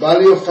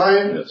 Valley of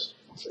Fire? Yes.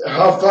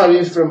 How far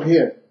is from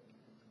here?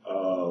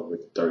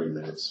 Like 30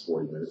 minutes,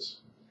 40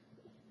 minutes.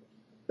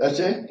 That's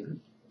it?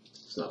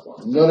 It's not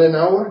far. Not an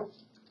hour?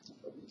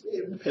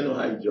 It depends on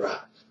how you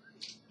drive.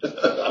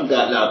 I've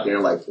gotten out there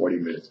in like 40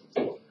 minutes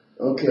before.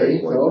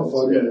 Okay,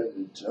 40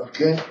 minutes.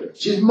 Okay.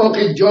 She's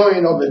smoking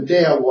joint over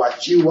there while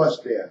she was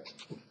there.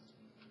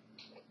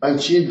 And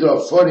she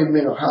drove 40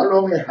 minutes. How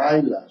long a high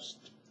last?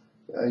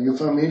 Are you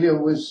familiar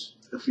with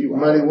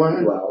marijuana?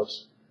 A few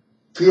hours.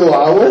 Few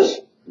hours?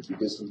 If you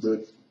get some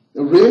good.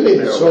 Really?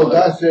 Marijuana. So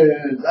that's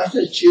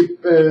a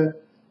cheap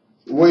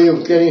way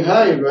of getting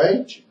high,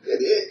 right?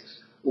 It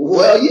is.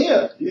 Well,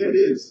 yeah. Yeah, it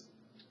is.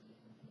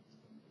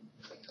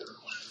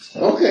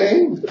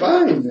 Okay,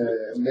 fine.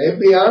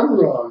 Maybe I'm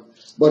wrong.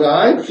 But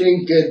I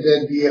think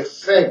that the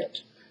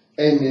effect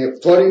in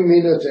 40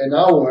 minutes an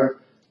hour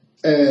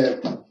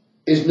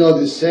is not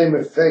the same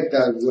effect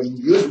as when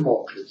you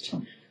smoke it.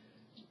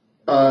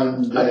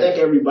 And I think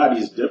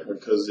everybody is different,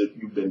 because if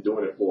you've been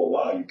doing it for a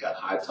while, you've got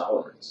high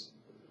tolerance.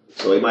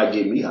 So it might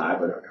get me high,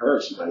 but her,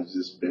 she might have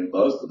just been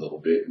buzzed a little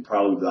bit, and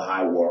probably the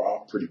high wore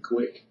off pretty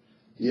quick.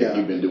 Yeah. If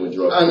you've been doing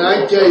drugs. And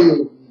I tell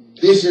you,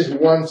 this is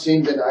one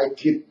thing that I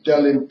keep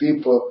telling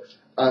people,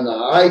 and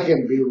I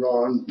can be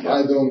wrong.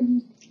 Yeah.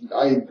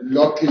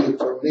 Luckily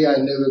for me, I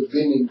never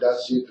been in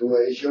that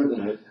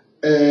situation.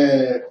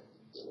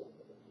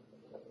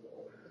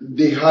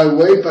 The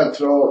highway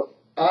patrol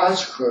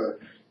asked her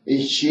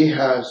if she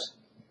has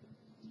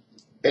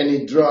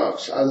any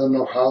drugs. I don't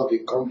know how the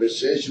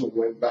conversation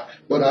went back,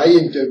 but I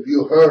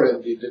interviewed her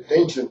in the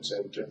detention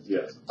center.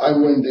 Yes. I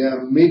went there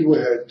and meet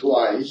with her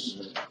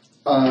twice,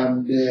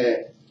 and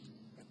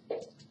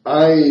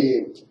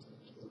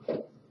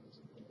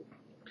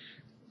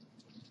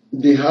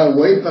the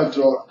highway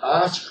patrol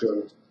asked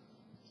her,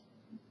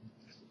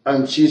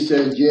 and she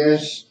said,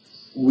 yes,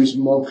 we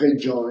smoke a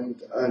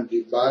joint at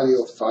the Valley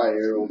of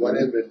Fire, or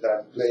whatever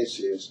that place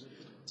is.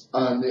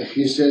 And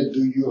he said,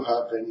 do you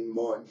have any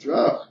more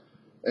drugs,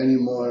 any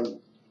more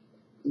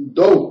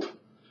dope?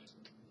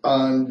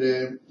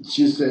 And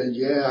she said,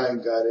 yeah, I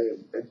got a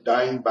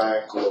dime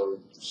back or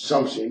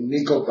something,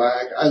 nickel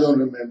back. I don't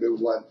remember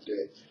what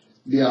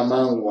the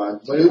amount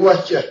was, but it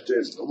was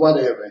just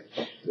whatever.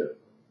 Yeah.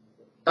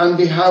 And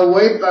the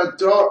highway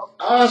patrol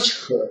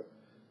asked her,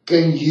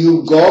 can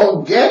you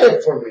go get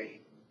it for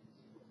me?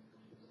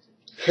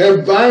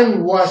 Her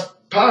van was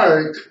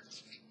parked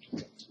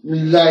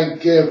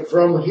like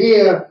from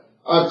here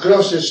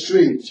across the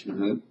street.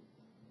 Mm-hmm.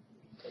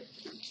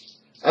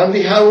 And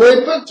the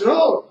highway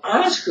patrol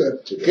asked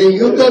her, can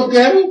you go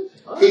get it?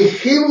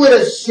 If he would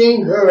have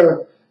seen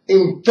her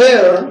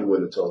impaired, he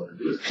would have told her.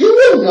 He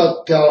would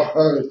not tell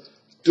her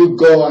to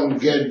go and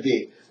get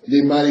the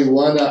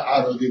marijuana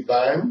out of the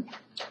van.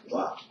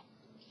 Wow.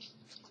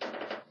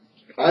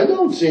 I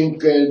don't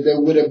think they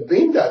would have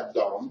been that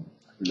dumb.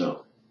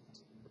 No.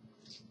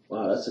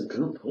 Wow, that's a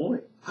good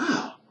point.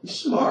 Wow, you're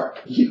smart.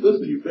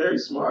 You're very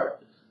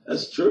smart.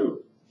 That's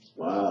true.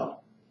 Wow.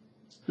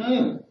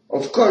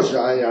 Of course,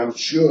 I am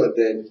sure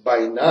that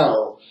by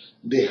now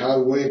the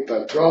highway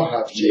patrol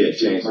have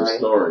changed his mind,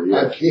 story,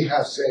 and he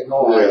has said,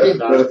 "No, I did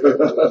not."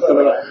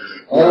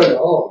 Oh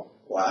no!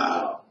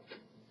 Wow.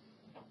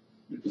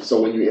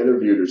 So when you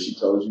interviewed her, she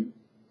told you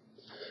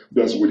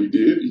that's what he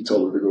did. He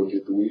told her to go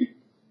get the weed.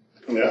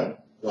 Yeah.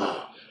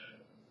 Wow.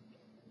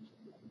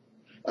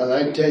 And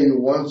I tell you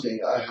one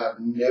thing: I have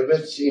never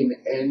seen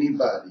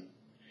anybody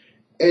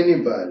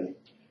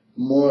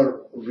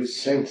more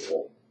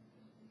resentful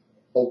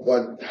of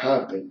what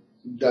happened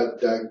than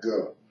that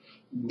girl.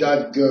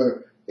 That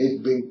girl is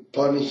being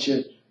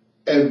punished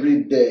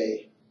every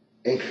day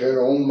in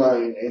her own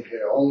mind, in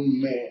her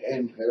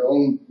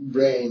own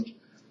brain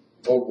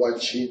for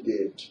what she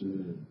did.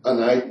 Mm.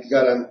 And I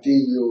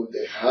guarantee you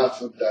that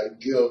half of that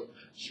guilt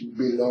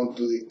belong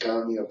to the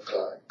county of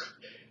Clark.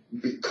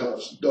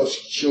 Because those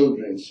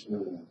children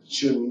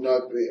should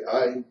not be.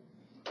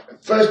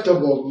 First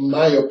of all,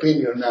 my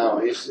opinion now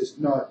is it's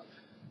not.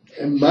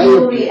 He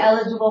will be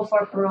eligible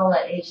for parole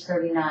at age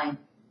 39.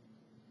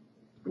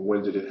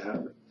 When did it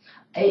happen?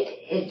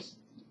 It's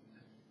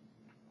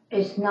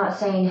not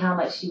saying how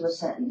much she was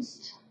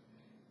sentenced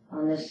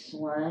on this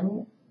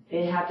one.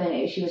 It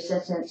happened. She was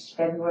sentenced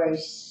February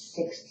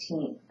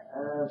 16th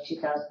of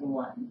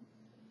 2001.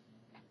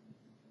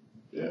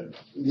 Yeah.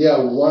 Yeah.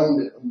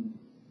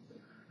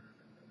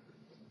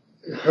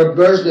 Her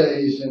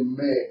birthday is in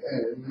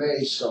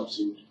May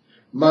something.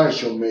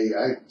 March or May,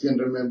 I can't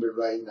remember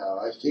right now.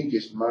 I think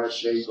it's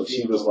March 18th. So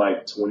she was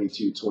like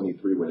 22,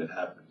 23 when it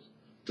happened.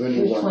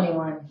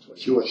 21.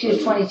 She was 21. She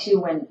was 22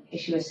 when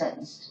she was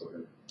sentenced.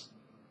 Okay.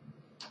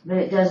 But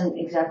it doesn't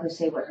exactly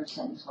say what her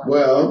sentence was.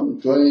 Well,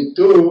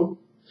 22.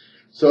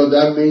 So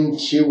that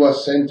means she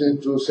was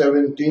sentenced to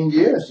 17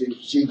 years.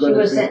 She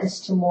was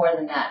sentenced to more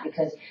than that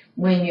because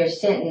when you're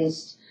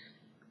sentenced,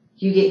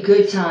 you get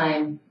good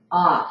time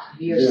off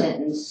your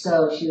sentence,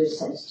 so she was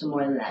sentenced to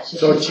more than that.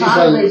 So she's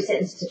probably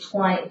sentenced to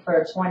 20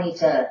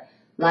 to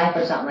life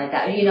or something like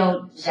that. You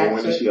know. So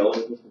when is she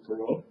eligible for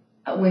parole?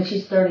 When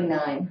she's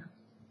 39.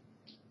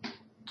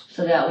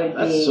 So that would be.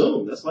 That's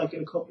soon. That's like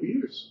in a couple of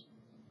years.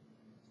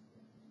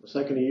 It's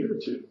like in a year or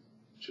two.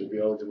 She'll be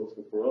eligible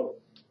for parole.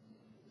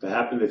 If it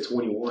happened at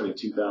 21 in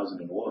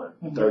 2001,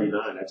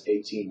 39, that's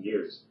 18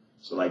 years.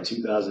 So like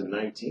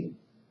 2019,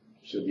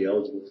 she'll be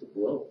eligible for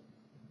parole.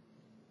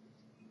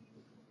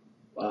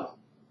 Wow.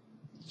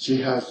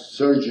 She had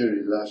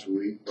surgery last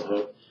week.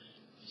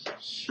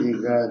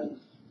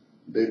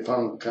 They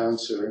found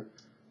cancer.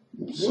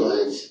 So,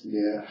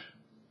 yeah.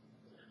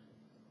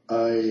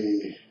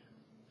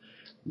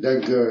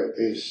 That girl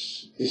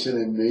is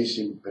an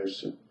amazing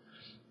person.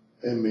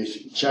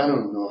 Amazing.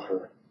 Shannon know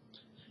her.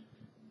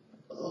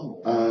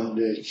 Oh, wow.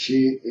 And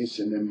she is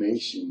an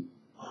amazing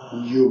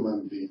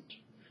human being.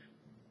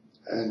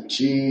 And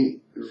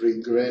she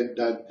regret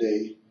that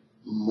day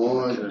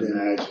more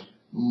than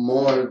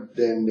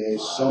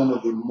some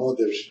of the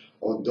mothers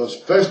of those.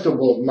 First of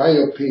all, my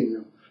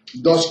opinion,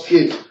 those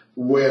kids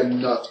were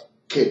not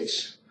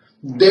kids.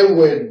 They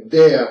were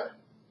there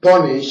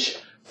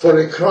punished for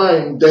a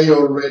crime they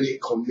already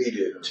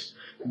committed.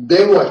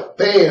 They were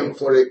paying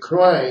for a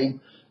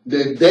crime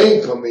that they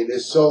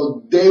committed,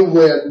 so they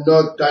were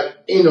not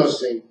that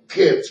innocent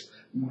kids.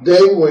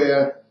 They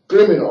were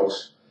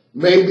criminals.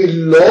 Maybe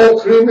low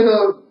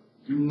criminal,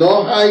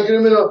 no high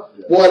criminal,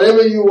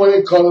 whatever you want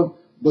to call them,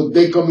 but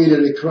they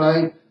committed a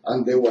crime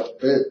and they were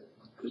paid.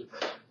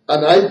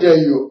 And I tell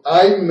you,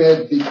 I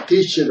met the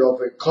teacher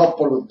of a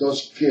couple of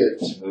those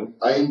kids.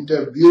 I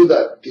interviewed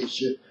that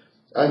teacher,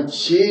 and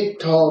she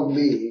told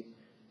me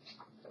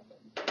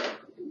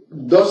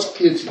those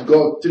kids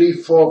go 3,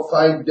 4,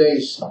 5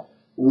 days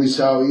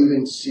without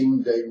even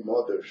seeing their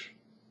mothers.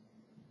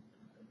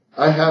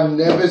 I have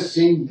never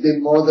seen the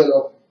mother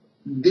of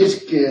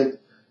this kid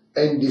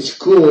in the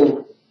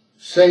school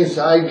since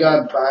I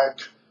got back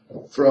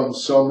from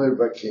summer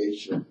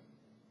vacation.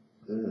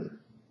 And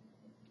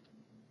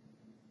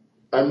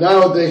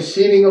now they're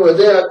sitting over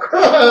there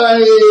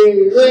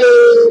crying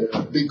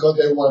because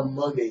they want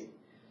money.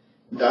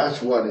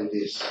 That's what it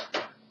is.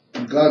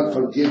 God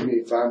forgive me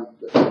if I'm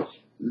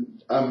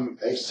I'm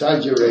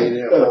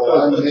exaggerating or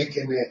I'm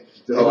making it.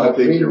 No, I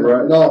think you're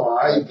right. No,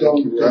 I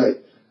don't. Right.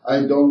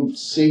 I don't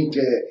think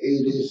it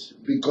is,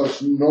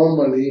 because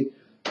normally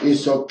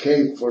it's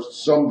okay for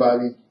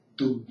somebody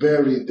to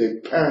bury their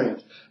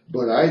parents,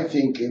 but I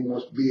think it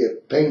must be a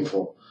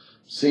painful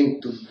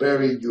thing to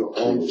bury your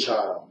own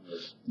child.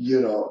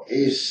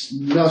 It's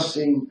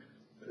nothing.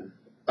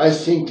 I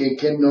think it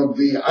cannot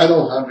be. I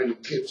don't have any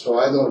kids, so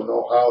I don't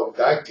know how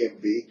that can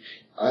be.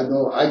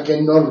 I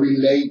cannot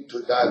relate to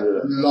that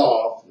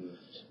love,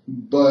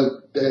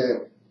 but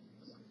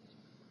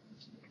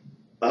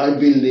I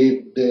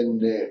believe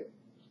that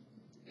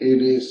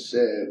it is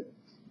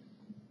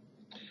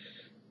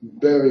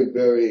very,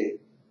 very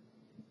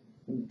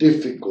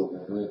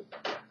difficult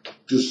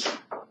to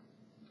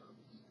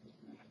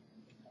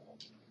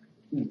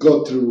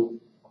go through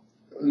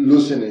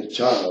losing a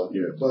child.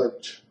 Yeah.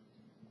 But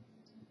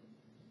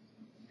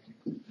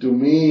to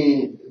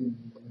me,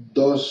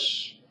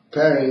 those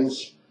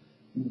parents,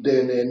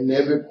 they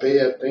never pay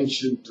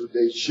attention to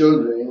their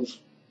children,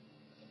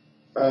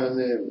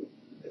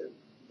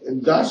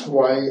 and that's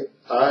why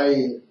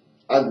I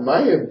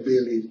admire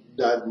Billy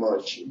that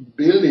much.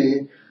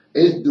 Billy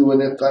is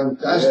doing a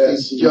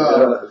fantastic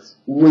job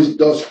with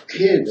those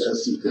kids.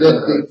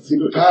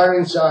 The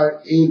parents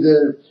are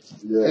either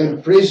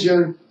in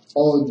prison,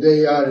 or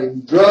they are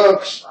in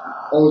drugs,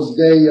 or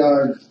they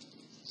are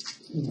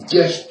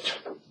just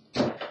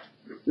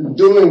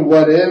doing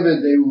whatever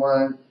they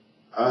want.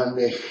 And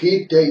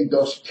he take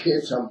those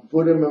kids and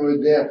put them over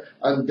there,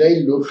 and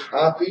they look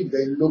happy,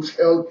 they look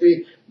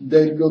healthy,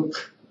 they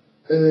look,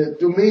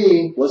 to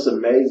me. What's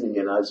amazing,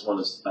 and I just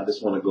want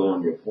to go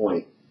on your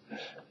point.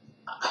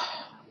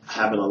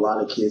 Having a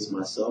lot of kids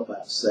myself, I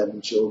have 7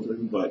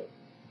 children, but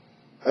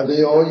are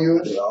they all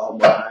yours? They're all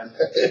mine.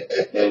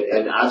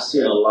 and I've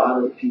seen a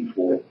lot of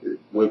people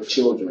with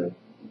children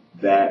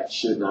that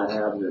should not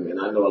have them, and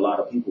I know a lot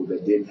of people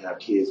that didn't have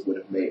kids would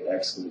have made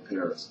excellent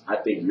parents. I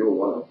think you're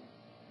one of them.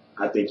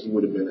 I think you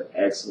would have been an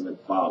excellent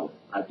father.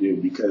 I do,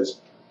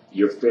 because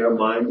you're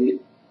fair-minded,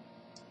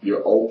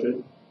 you're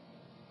open.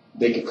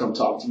 They can come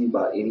talk to you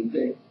about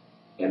anything,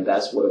 and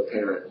that's what a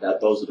parent.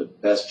 Those are the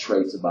best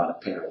traits about a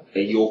parent.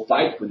 And you'll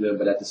fight for them,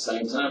 but at the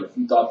same time, if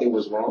you thought they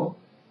was wrong,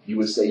 you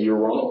would say you're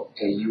wrong,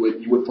 and you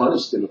would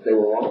punish them if they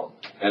were wrong.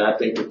 And I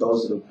think that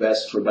those are the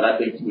best traits. But I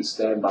think you would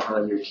stand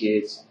behind your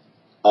kids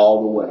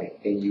all the way,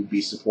 and you'd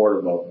be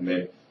supportive of them.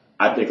 And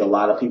I think a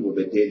lot of people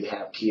that didn't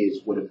have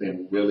kids would have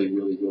been really,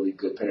 really, really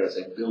good parents.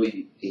 And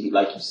Billy,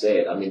 like you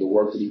said, I mean, the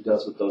work that he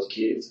does with those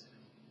kids,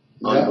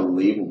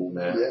 unbelievable,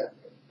 man. Yeah.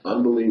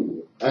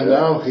 Unbelievable. And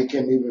now he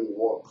can even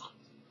walk.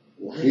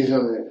 Wow. He's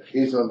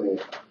on a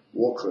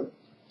walker.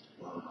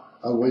 Wow.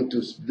 I went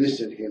to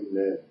visit him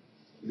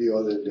the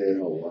other day.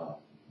 Oh, wow.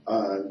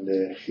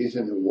 And he's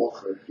on a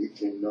walker. He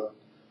cannot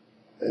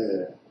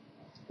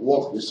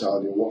walk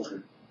without a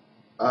walker.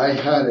 I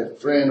had a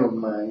friend of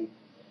mine.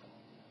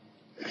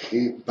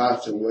 He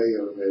passed away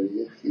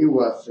already. He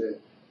was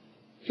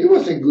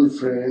a good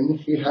friend.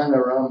 He hung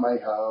around my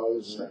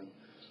house, and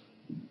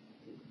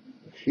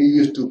he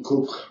used to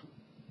cook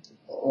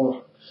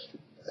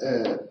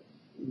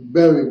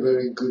very,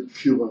 very good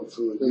Cuban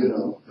food,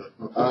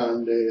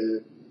 and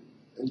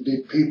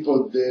the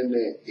people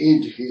then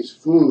eat his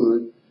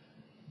food,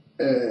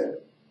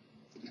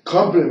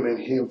 compliment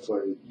him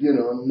for it,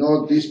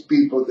 not these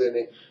people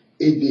that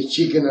eat the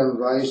chicken and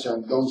rice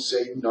and don't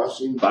say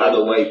nothing. By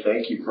the way,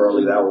 thank you,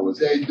 Pearlie. That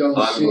was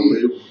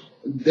unbelievable.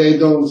 They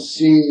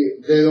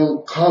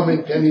don't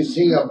comment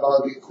anything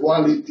about the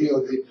quality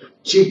of the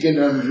chicken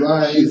and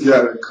rice. You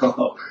gotta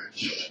call.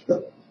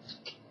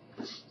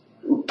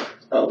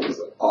 That was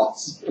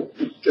awesome.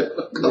 Yeah.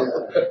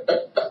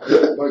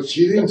 But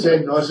she didn't say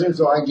nothing,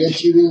 so I guess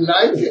she didn't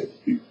like it.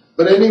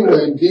 But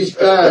anyway, this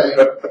guy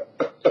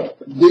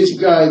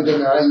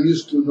that I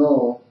used to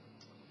know,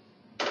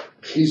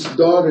 his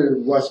daughter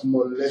was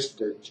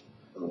molested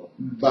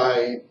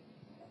by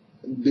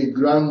the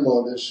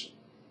grandmother's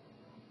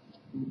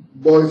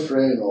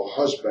boyfriend or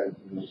husband.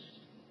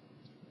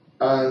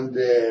 And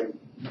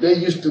they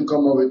used to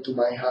come over to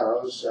my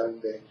house,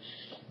 and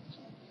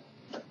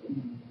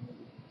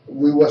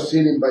we were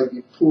sitting by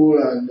the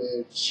pool, and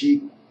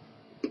she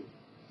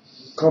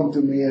come to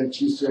me and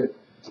she said,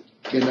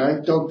 "Can I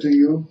talk to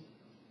you?"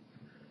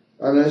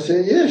 And I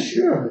said, "Yeah,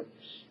 sure."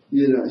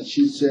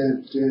 She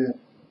said,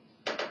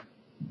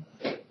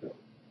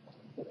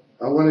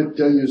 "I want to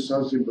tell you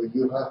something, but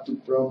you have to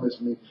promise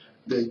me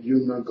that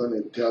you're not going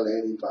to tell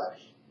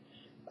anybody."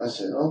 I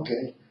said,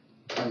 "Okay."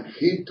 And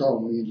he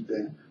told me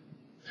that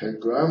her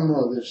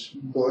grandmother's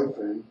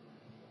boyfriend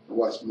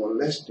was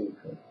molesting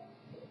her.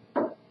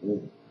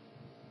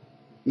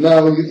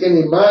 Now you can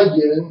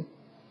imagine,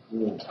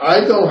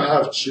 I don't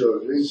have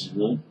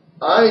children.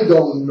 I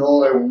don't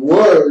know a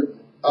word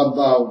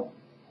about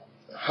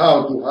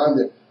how to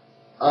handle it.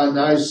 And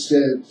I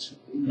said,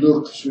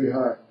 "Look,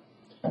 sweetheart,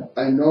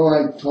 I know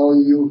I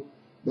told you,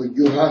 but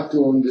you have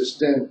to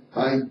understand,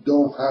 I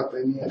don't have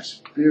any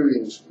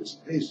experience with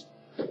this.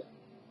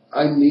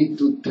 I need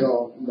to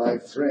tell my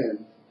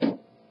friend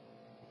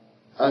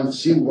and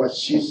see what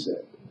she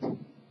said.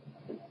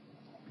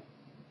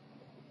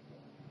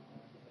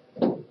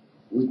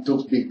 We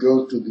took the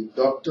girl to the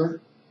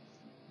doctor.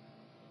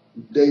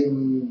 They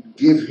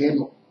give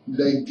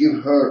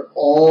her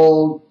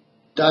all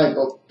type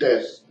of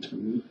tests,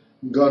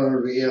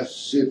 gonorrhea,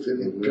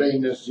 syphilis,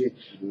 pregnancy,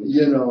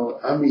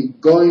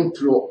 going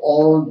through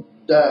all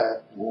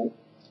that.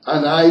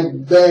 And I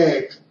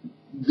begged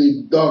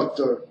the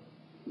doctor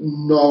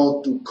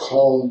not to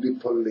call the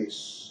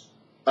police.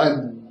 I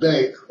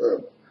begged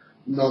her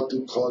not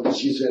to call.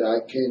 She said,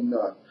 I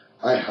cannot.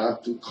 I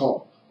have to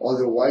call.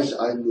 Otherwise,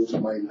 I lose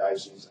my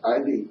license. I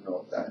didn't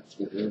know that.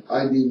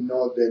 I didn't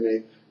know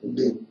that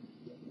the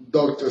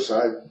doctors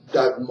had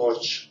that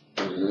much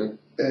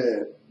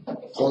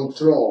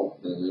control.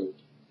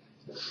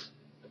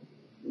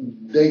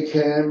 They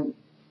came.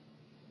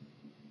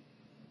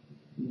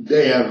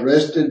 They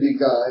arrested the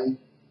guy,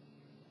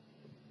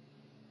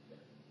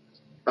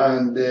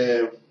 and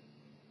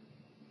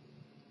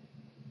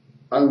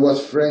I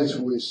was friends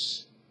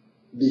with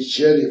the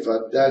sheriff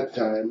at that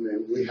time,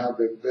 and we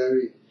have a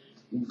very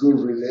good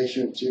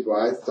relationship.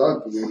 I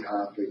thought we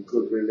have a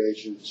good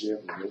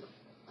relationship,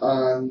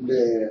 and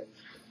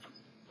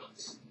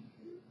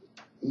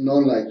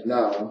not like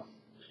now,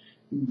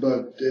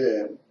 but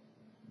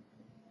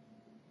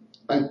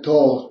I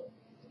told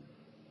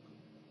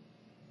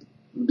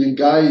the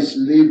guy is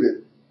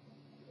leaving.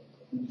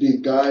 The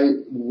guy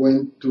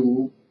went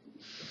to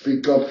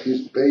pick up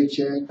his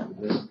paycheck,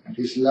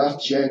 his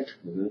last check,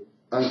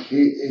 and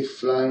he is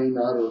flying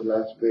out of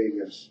Las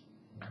Vegas.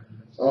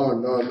 Oh,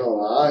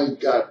 no, I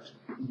got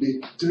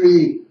the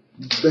 3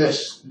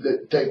 best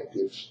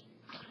detectives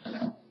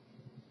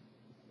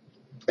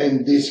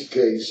in this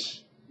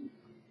case.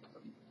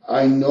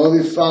 I know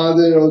the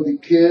father of the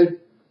kid,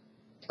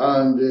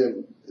 and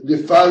the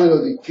father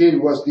of the kid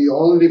was the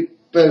only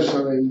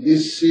person in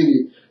this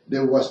city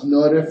that was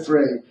not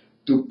afraid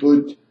to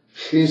put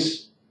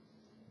his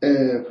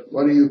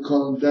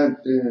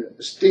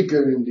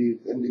sticker in the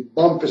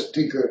bumper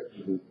sticker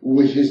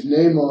with his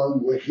name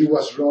on when he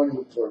was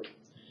running for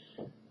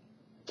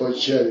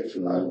sheriff.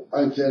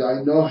 I said,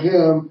 I know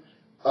him,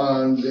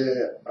 and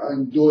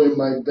I'm doing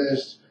my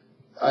best.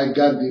 I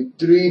got the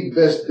 3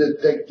 best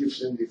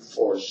detectives in the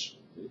force.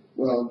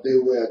 Well, they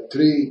were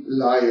 3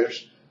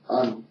 liars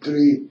and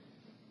 3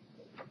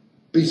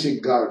 pieces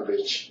of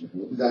garbage.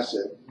 That's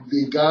it.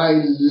 The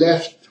guy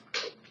left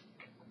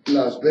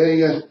Las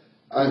Vegas,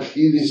 and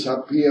he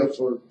disappeared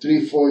for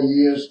 3-4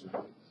 years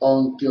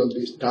until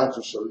the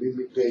statute of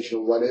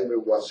limitation, whatever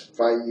it was,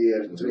 5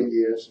 years, 3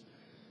 years.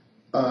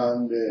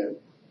 And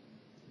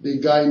the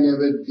guy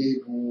never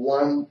did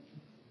 1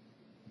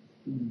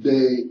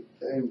 day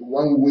and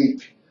 1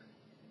 week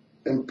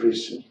in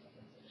prison.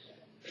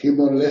 He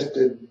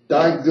molested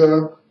that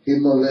girl, he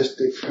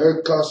molested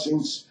her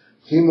cousins,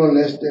 he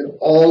molested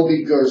all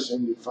the girls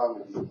in the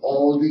family,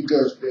 all the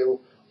girls, they were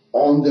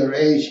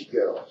underage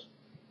girls.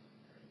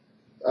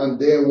 And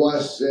there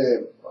was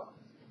a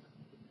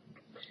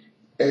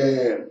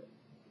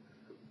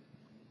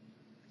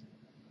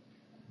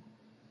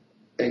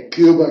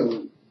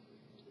Cuban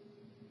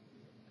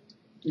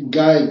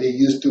guy that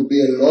used to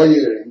be a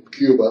lawyer in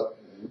Cuba,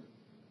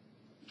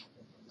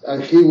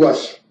 and he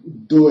was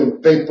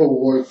doing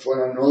paperwork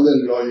for another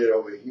lawyer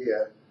over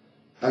here,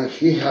 and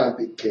he had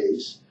the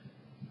case.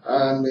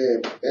 And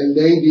a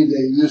lady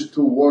that used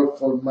to work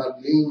for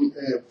Marlene,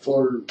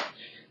 for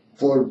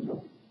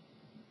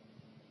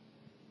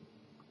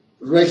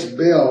Rex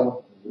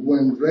Bell,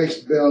 when Rex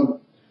Bell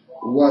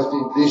was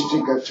the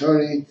district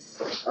attorney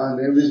and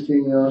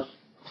everything else,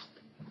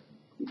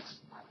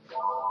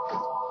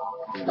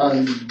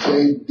 and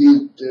they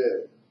did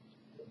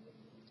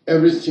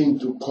everything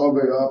to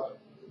cover up,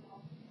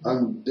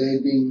 and they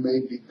didn't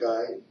make the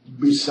guy,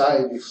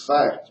 beside the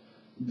fact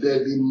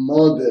that the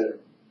mother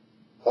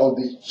of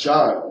the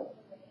child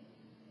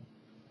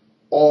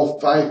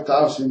owed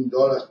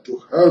 $5,000 to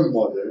her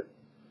mother,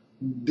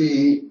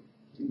 the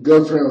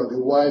girlfriend or the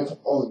wife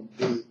of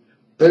the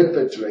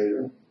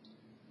perpetrator.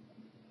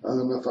 I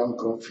don't know if I'm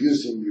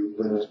confusing you,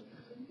 but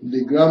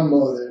the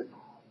grandmother,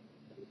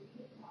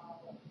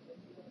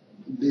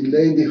 the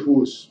lady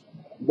whose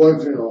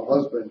boyfriend or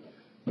husband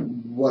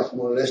was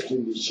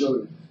molesting the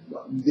children,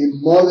 the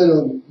mother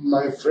of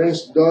my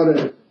friend's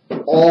daughter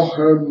owed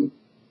her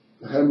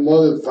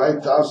mother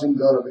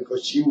 $5,000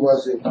 because she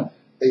was a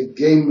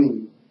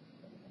gambling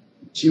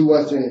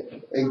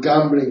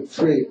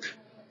freak.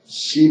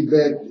 She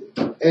bet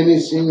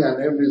anything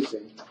and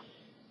everything.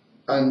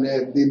 And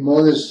the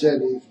mother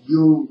said, if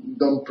you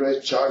don't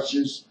press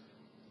charges,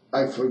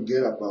 I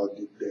forget about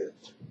the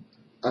debt.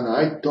 And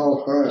I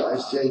told her, I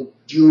said,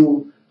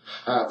 you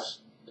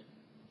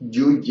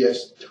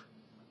just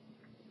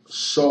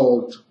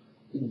sold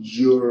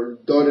your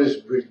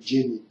daughter's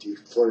virginity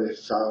for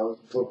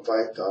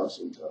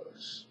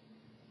 $5,000.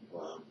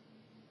 Wow.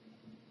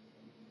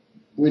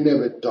 We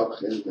never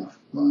talked anymore.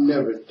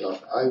 Never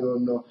talked. I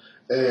don't know.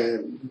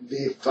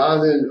 The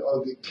father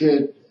of the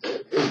kid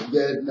is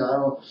dead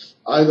now.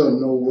 I don't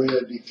know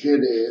where the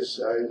kid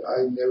is.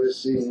 I never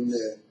seen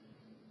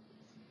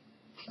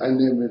I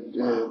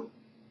never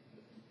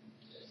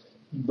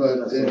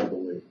but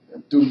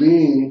to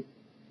me,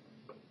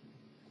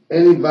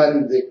 anybody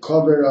that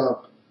cover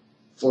up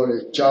for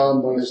a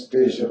child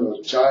molestation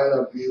or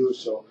child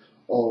abuse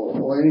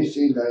or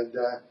anything like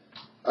that,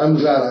 I'm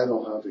glad I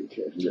don't have a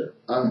kid. Yeah.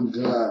 I'm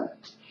glad.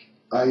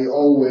 I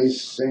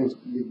always thank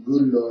the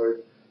good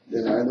Lord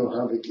that I don't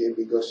have a kid,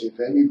 because if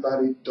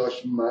anybody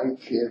touched my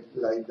kid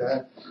like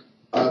that,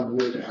 I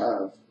would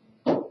have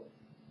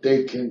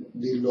taken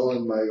the law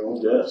in my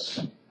own. Yes,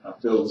 I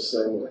feel the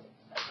same way.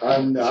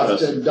 And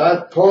after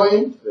that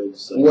point,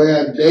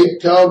 where they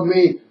tell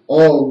me,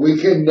 oh, we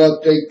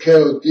cannot take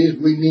care of this,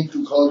 we need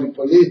to call the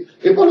police.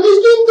 The police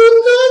didn't do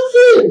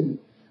nothing.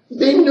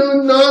 They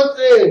knew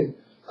nothing.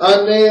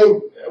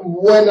 And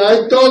when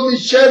I told the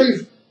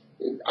sheriff,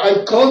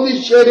 I called the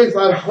sheriff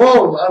at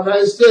home and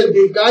I said,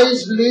 the guy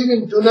is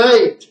leaving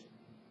tonight.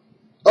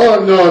 Oh,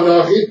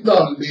 no, he's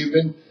not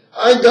leaving.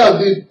 I got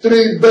the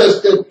 3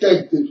 best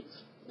detectives.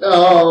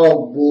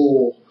 Oh,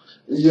 boo.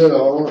 You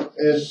know,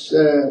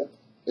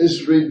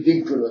 it's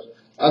ridiculous.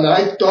 And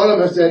I told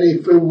him, I said,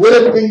 if it would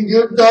have been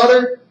your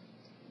daughter,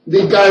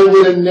 the guy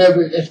would have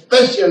never,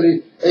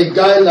 especially a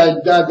guy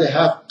like that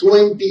have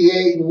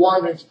 28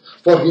 warrants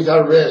for his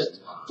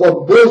arrest,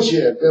 for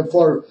bullshit,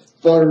 for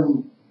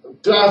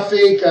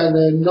traffic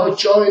and not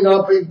showing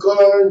up in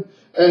court.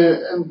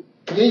 And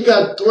he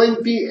got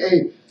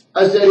 28.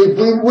 I said, if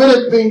it would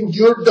have been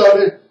your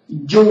daughter,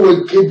 you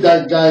would keep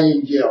that guy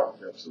in jail.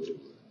 Absolutely.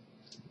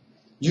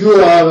 You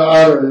are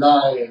out of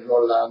line,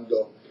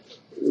 Rolando.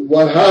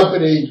 What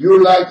happened is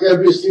you like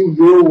everything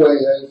your way.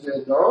 I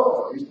said,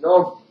 no, it's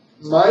not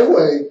my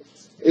way.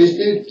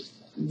 It's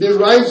the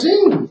right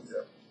thing.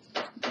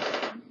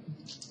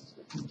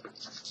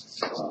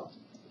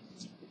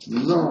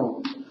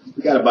 No.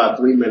 We got about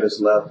 3 minutes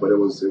left, but it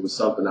was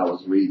something I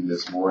was reading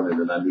this morning,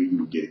 and I knew you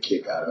would get a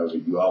kick out of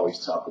it. You always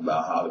talk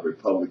about how the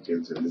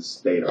Republicans in this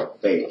state are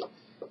fake.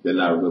 They're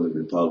not really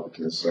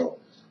Republicans. So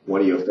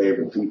one of your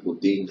favorite people,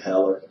 Dean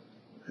Heller,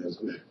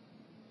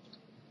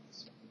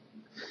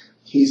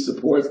 he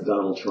supports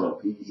Donald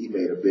Trump. He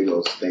made a big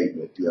old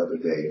statement the other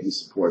day. He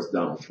supports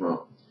Donald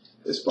Trump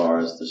as far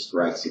as the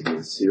strikes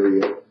against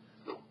Syria,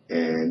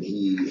 and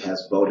he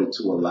has voted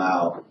to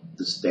allow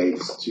the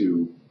states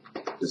to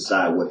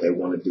decide what they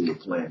want to do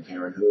with Planned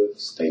Parenthood,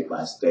 state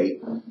by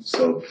state.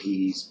 So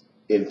he's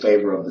in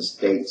favor of the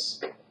states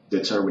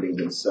determining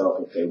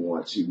themselves if they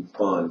want to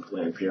fund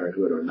Planned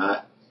Parenthood or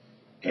not.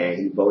 And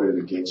he voted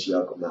against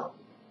Yucca Mountain.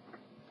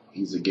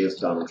 He's against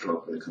Donald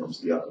Trump when it comes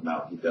to Yucca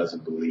Mountain. He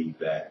doesn't believe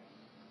that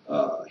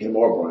him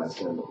or Brian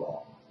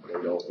Sandoval. They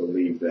don't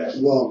believe that.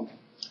 Well,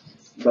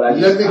 but I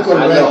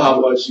know how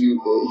much you.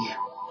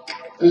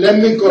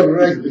 Let me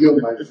correct you,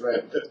 my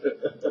friend.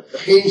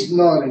 He's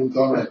not in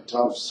Donald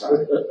Trump's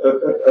side.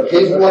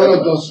 He's one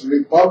of those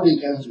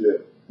Republicans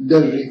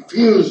that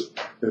refuse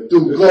to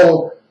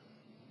go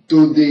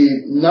to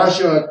the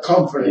national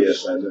conference,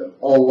 yes, I know,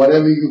 or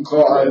whatever you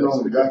call it,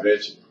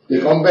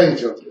 the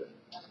convention.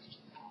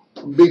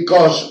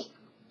 Because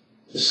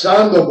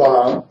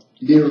Sandoval,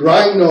 the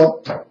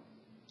rhino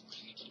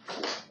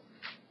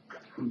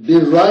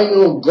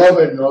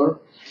governor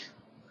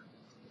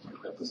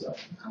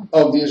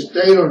of the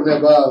state of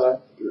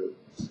Nevada,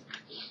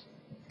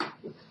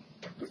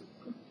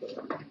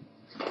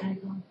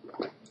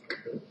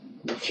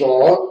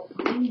 so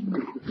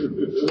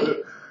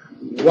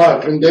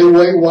what, can they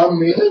wait 1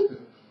 minute?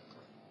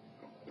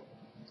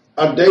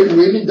 Are they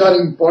really that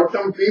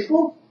important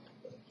people?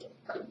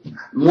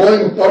 More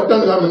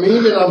important than me,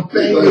 that I'm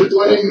paying you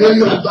 $20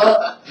 million?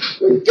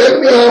 Get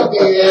me off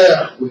the air.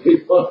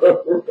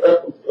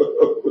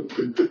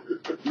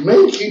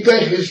 Man, she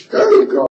got hysterical.